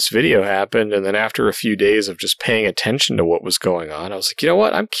 and then this video happened, and then after a few days of just paying attention to what was going on, I was like, you know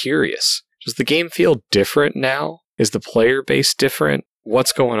what, I'm curious. Does the game feel different now? Is the player base different?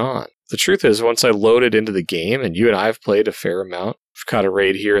 What's going on? The truth is, once I loaded into the game, and you and I have played a fair amount, I've caught a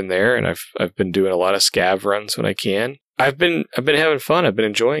raid here and there, and I've been doing a lot of scav runs when I can. I've been having fun. I've been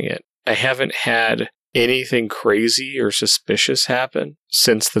enjoying it. I haven't had anything crazy or suspicious happen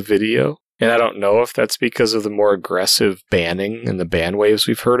since the video, and I don't know if that's because of the more aggressive banning and the ban waves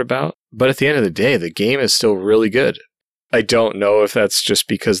we've heard about. But at the end of the day, the game is still really good. I don't know if that's just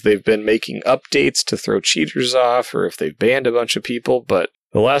because they've been making updates to throw cheaters off or if they've banned a bunch of people, but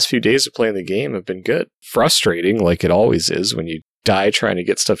the last few days of playing the game have been good. Frustrating, like it always is when you die trying to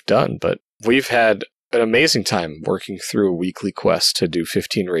get stuff done, but we've had an amazing time working through a weekly quest to do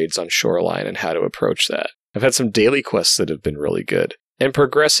 15 raids on Shoreline and how to approach that. I've had some daily quests that have been really good. And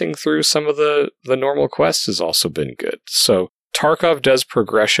progressing through some of the normal quests has also been good. So Tarkov does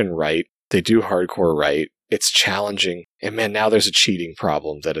progression right. They do hardcore right. It's challenging. And man, now there's a cheating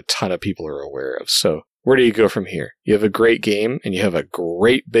problem that a ton of people are aware of. So where do you go from here? You have a great game and you have a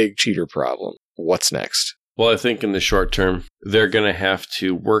great big cheater problem. What's next? Well, I think in the short term, they're going to have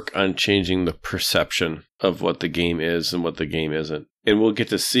to work on changing the perception of what the game is and what the game isn't. And we'll get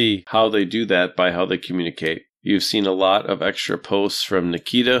to see how they do that by how they communicate. You've seen a lot of extra posts from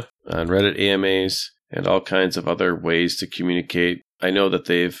Nikita on Reddit AMAs and all kinds of other ways to communicate. I know that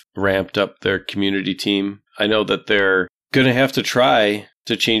they've ramped up their community team. I know that they're going to have to try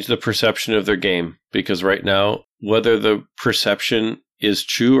to change the perception of their game, because right now, whether the perception is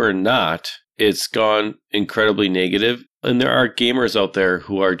true or not, it's gone incredibly negative. And there are gamers out there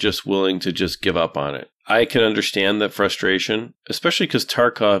who are just willing to just give up on it. I can understand that frustration, especially because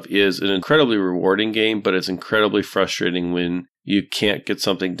Tarkov is an incredibly rewarding game, but it's incredibly frustrating when you can't get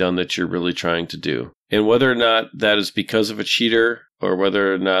something done that you're really trying to do. And whether or not that is because of a cheater or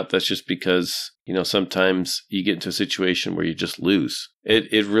whether or not that's just because, sometimes you get into a situation where you just lose.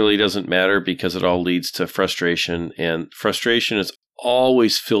 It really doesn't matter, because it all leads to frustration, and frustration is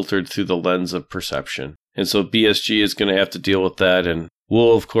always filtered through the lens of perception. And so BSG is going to have to deal with that, and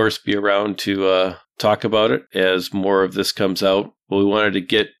we'll, of course, be around to talk about it as more of this comes out. But we wanted to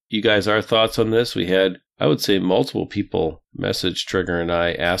get you guys our thoughts on this. We had, I would say, multiple people message Trigger and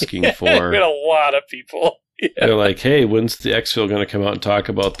I asking for... We had a lot of people. Yeah. They're like, hey, when's the Exfil going to come out and talk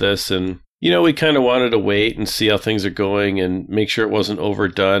about this? And, we kind of wanted to wait and see how things are going and make sure it wasn't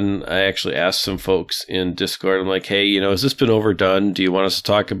overdone. I actually asked some folks in Discord, I'm like, hey, has this been overdone? Do you want us to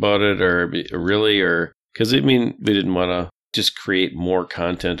talk about it or really? Or because, we didn't want to just create more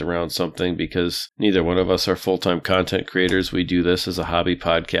content around something, because neither one of us are full-time content creators. We do this as a hobby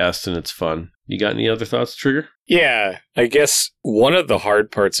podcast and it's fun. You got any other thoughts, Trigger? Yeah, I guess one of the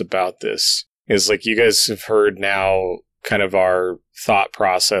hard parts about this is, like, you guys have heard now kind of our thought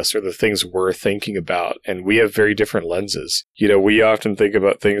process or the things we're thinking about, and we have very different lenses. We often think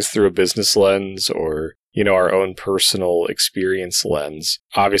about things through a business lens or, our own personal experience lens.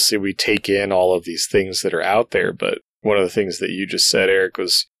 Obviously, we take in all of these things that are out there, but one of the things that you just said, Eric,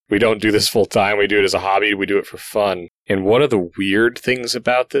 was we don't do this full time. We do it as a hobby. We do it for fun. And one of the weird things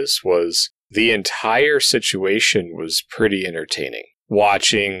about this was the entire situation was pretty entertaining.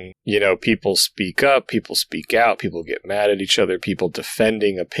 Watching, people speak up, people speak out, people get mad at each other, people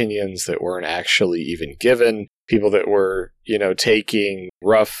defending opinions that weren't actually even given, people that were, taking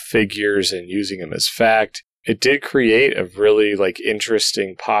rough figures and using them as fact. It did create a really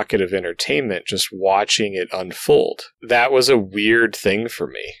interesting pocket of entertainment just watching it unfold. That was a weird thing for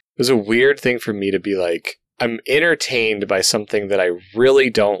me. It was a weird thing for me to be like, I'm entertained by something that I really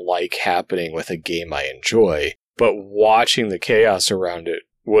don't like happening with a game I enjoy, but watching the chaos around it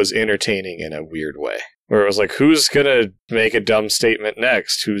was entertaining in a weird way. Where it was like, who's going to make a dumb statement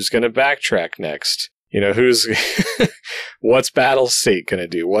next? Who's going to backtrack next? What's Battle State going to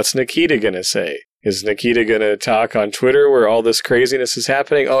do? What's Nikita going to say? Is Nikita going to talk on Twitter where all this craziness is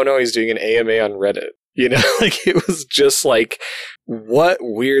happening? Oh no, he's doing an AMA on Reddit. It was just like, what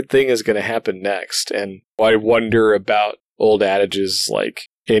weird thing is going to happen next? And I wonder about old adages like,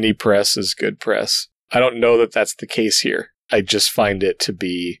 any press is good press. I don't know that that's the case here. I just find it to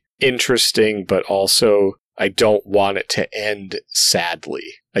be interesting, but also I don't want it to end sadly.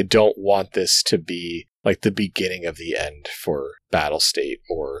 I don't want this to be like the beginning of the end for Battle State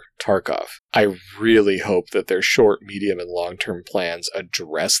or Tarkov. I really hope that their short, medium, and long-term plans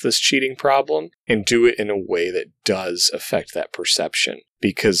address this cheating problem and do it in a way that does affect that perception,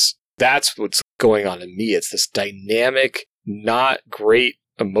 because that's what's going on in me. It's this dynamic, not great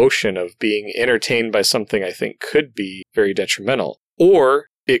emotion of being entertained by something I think could be very detrimental. Or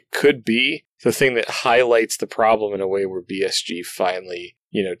it could be the thing that highlights the problem in a way where BSG finally,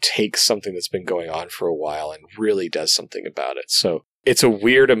 takes something that's been going on for a while and really does something about it. So it's a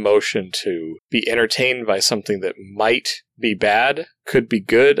weird emotion to be entertained by something that might be bad, could be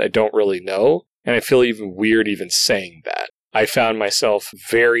good, I don't really know. And I feel even weird even saying that. I found myself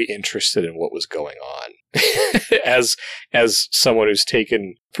very interested in what was going on as someone who's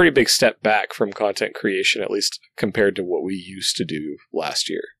taken a pretty big step back from content creation, at least compared to what we used to do last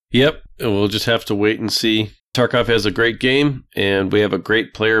year. Yep, and we'll just have to wait and see. Tarkov has a great game, and we have a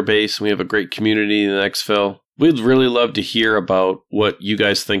great player base, and we have a great community in Exfil. We'd really love to hear about what you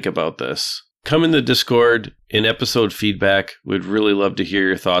guys think about this. Come in the Discord in episode feedback. We'd really love to hear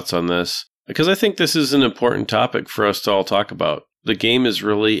your thoughts on this, because I think this is an important topic for us to all talk about. The game is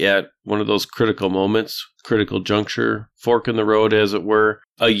really at one of those critical moments, critical juncture, fork in the road, as it were.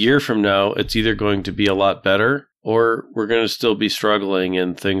 A year from now, it's either going to be a lot better, or we're going to still be struggling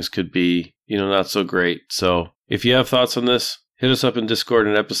and things could be, not so great. So if you have thoughts on this, hit us up in Discord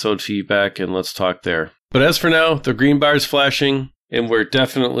and episode feedback and let's talk there. But as for now, the green bar's flashing and we're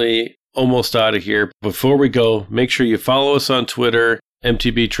definitely almost out of here. Before we go, make sure you follow us on Twitter,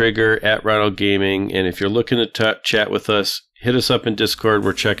 MTB Trigger, @Rhino-Gaming. And if you're looking to chat with us, hit us up in Discord.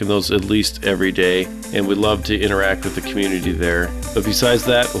 We're checking those at least every day, and we'd love to interact with the community there. But besides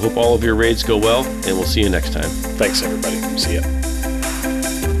that, we hope all of your raids go well, and we'll see you next time. Thanks, everybody. See ya.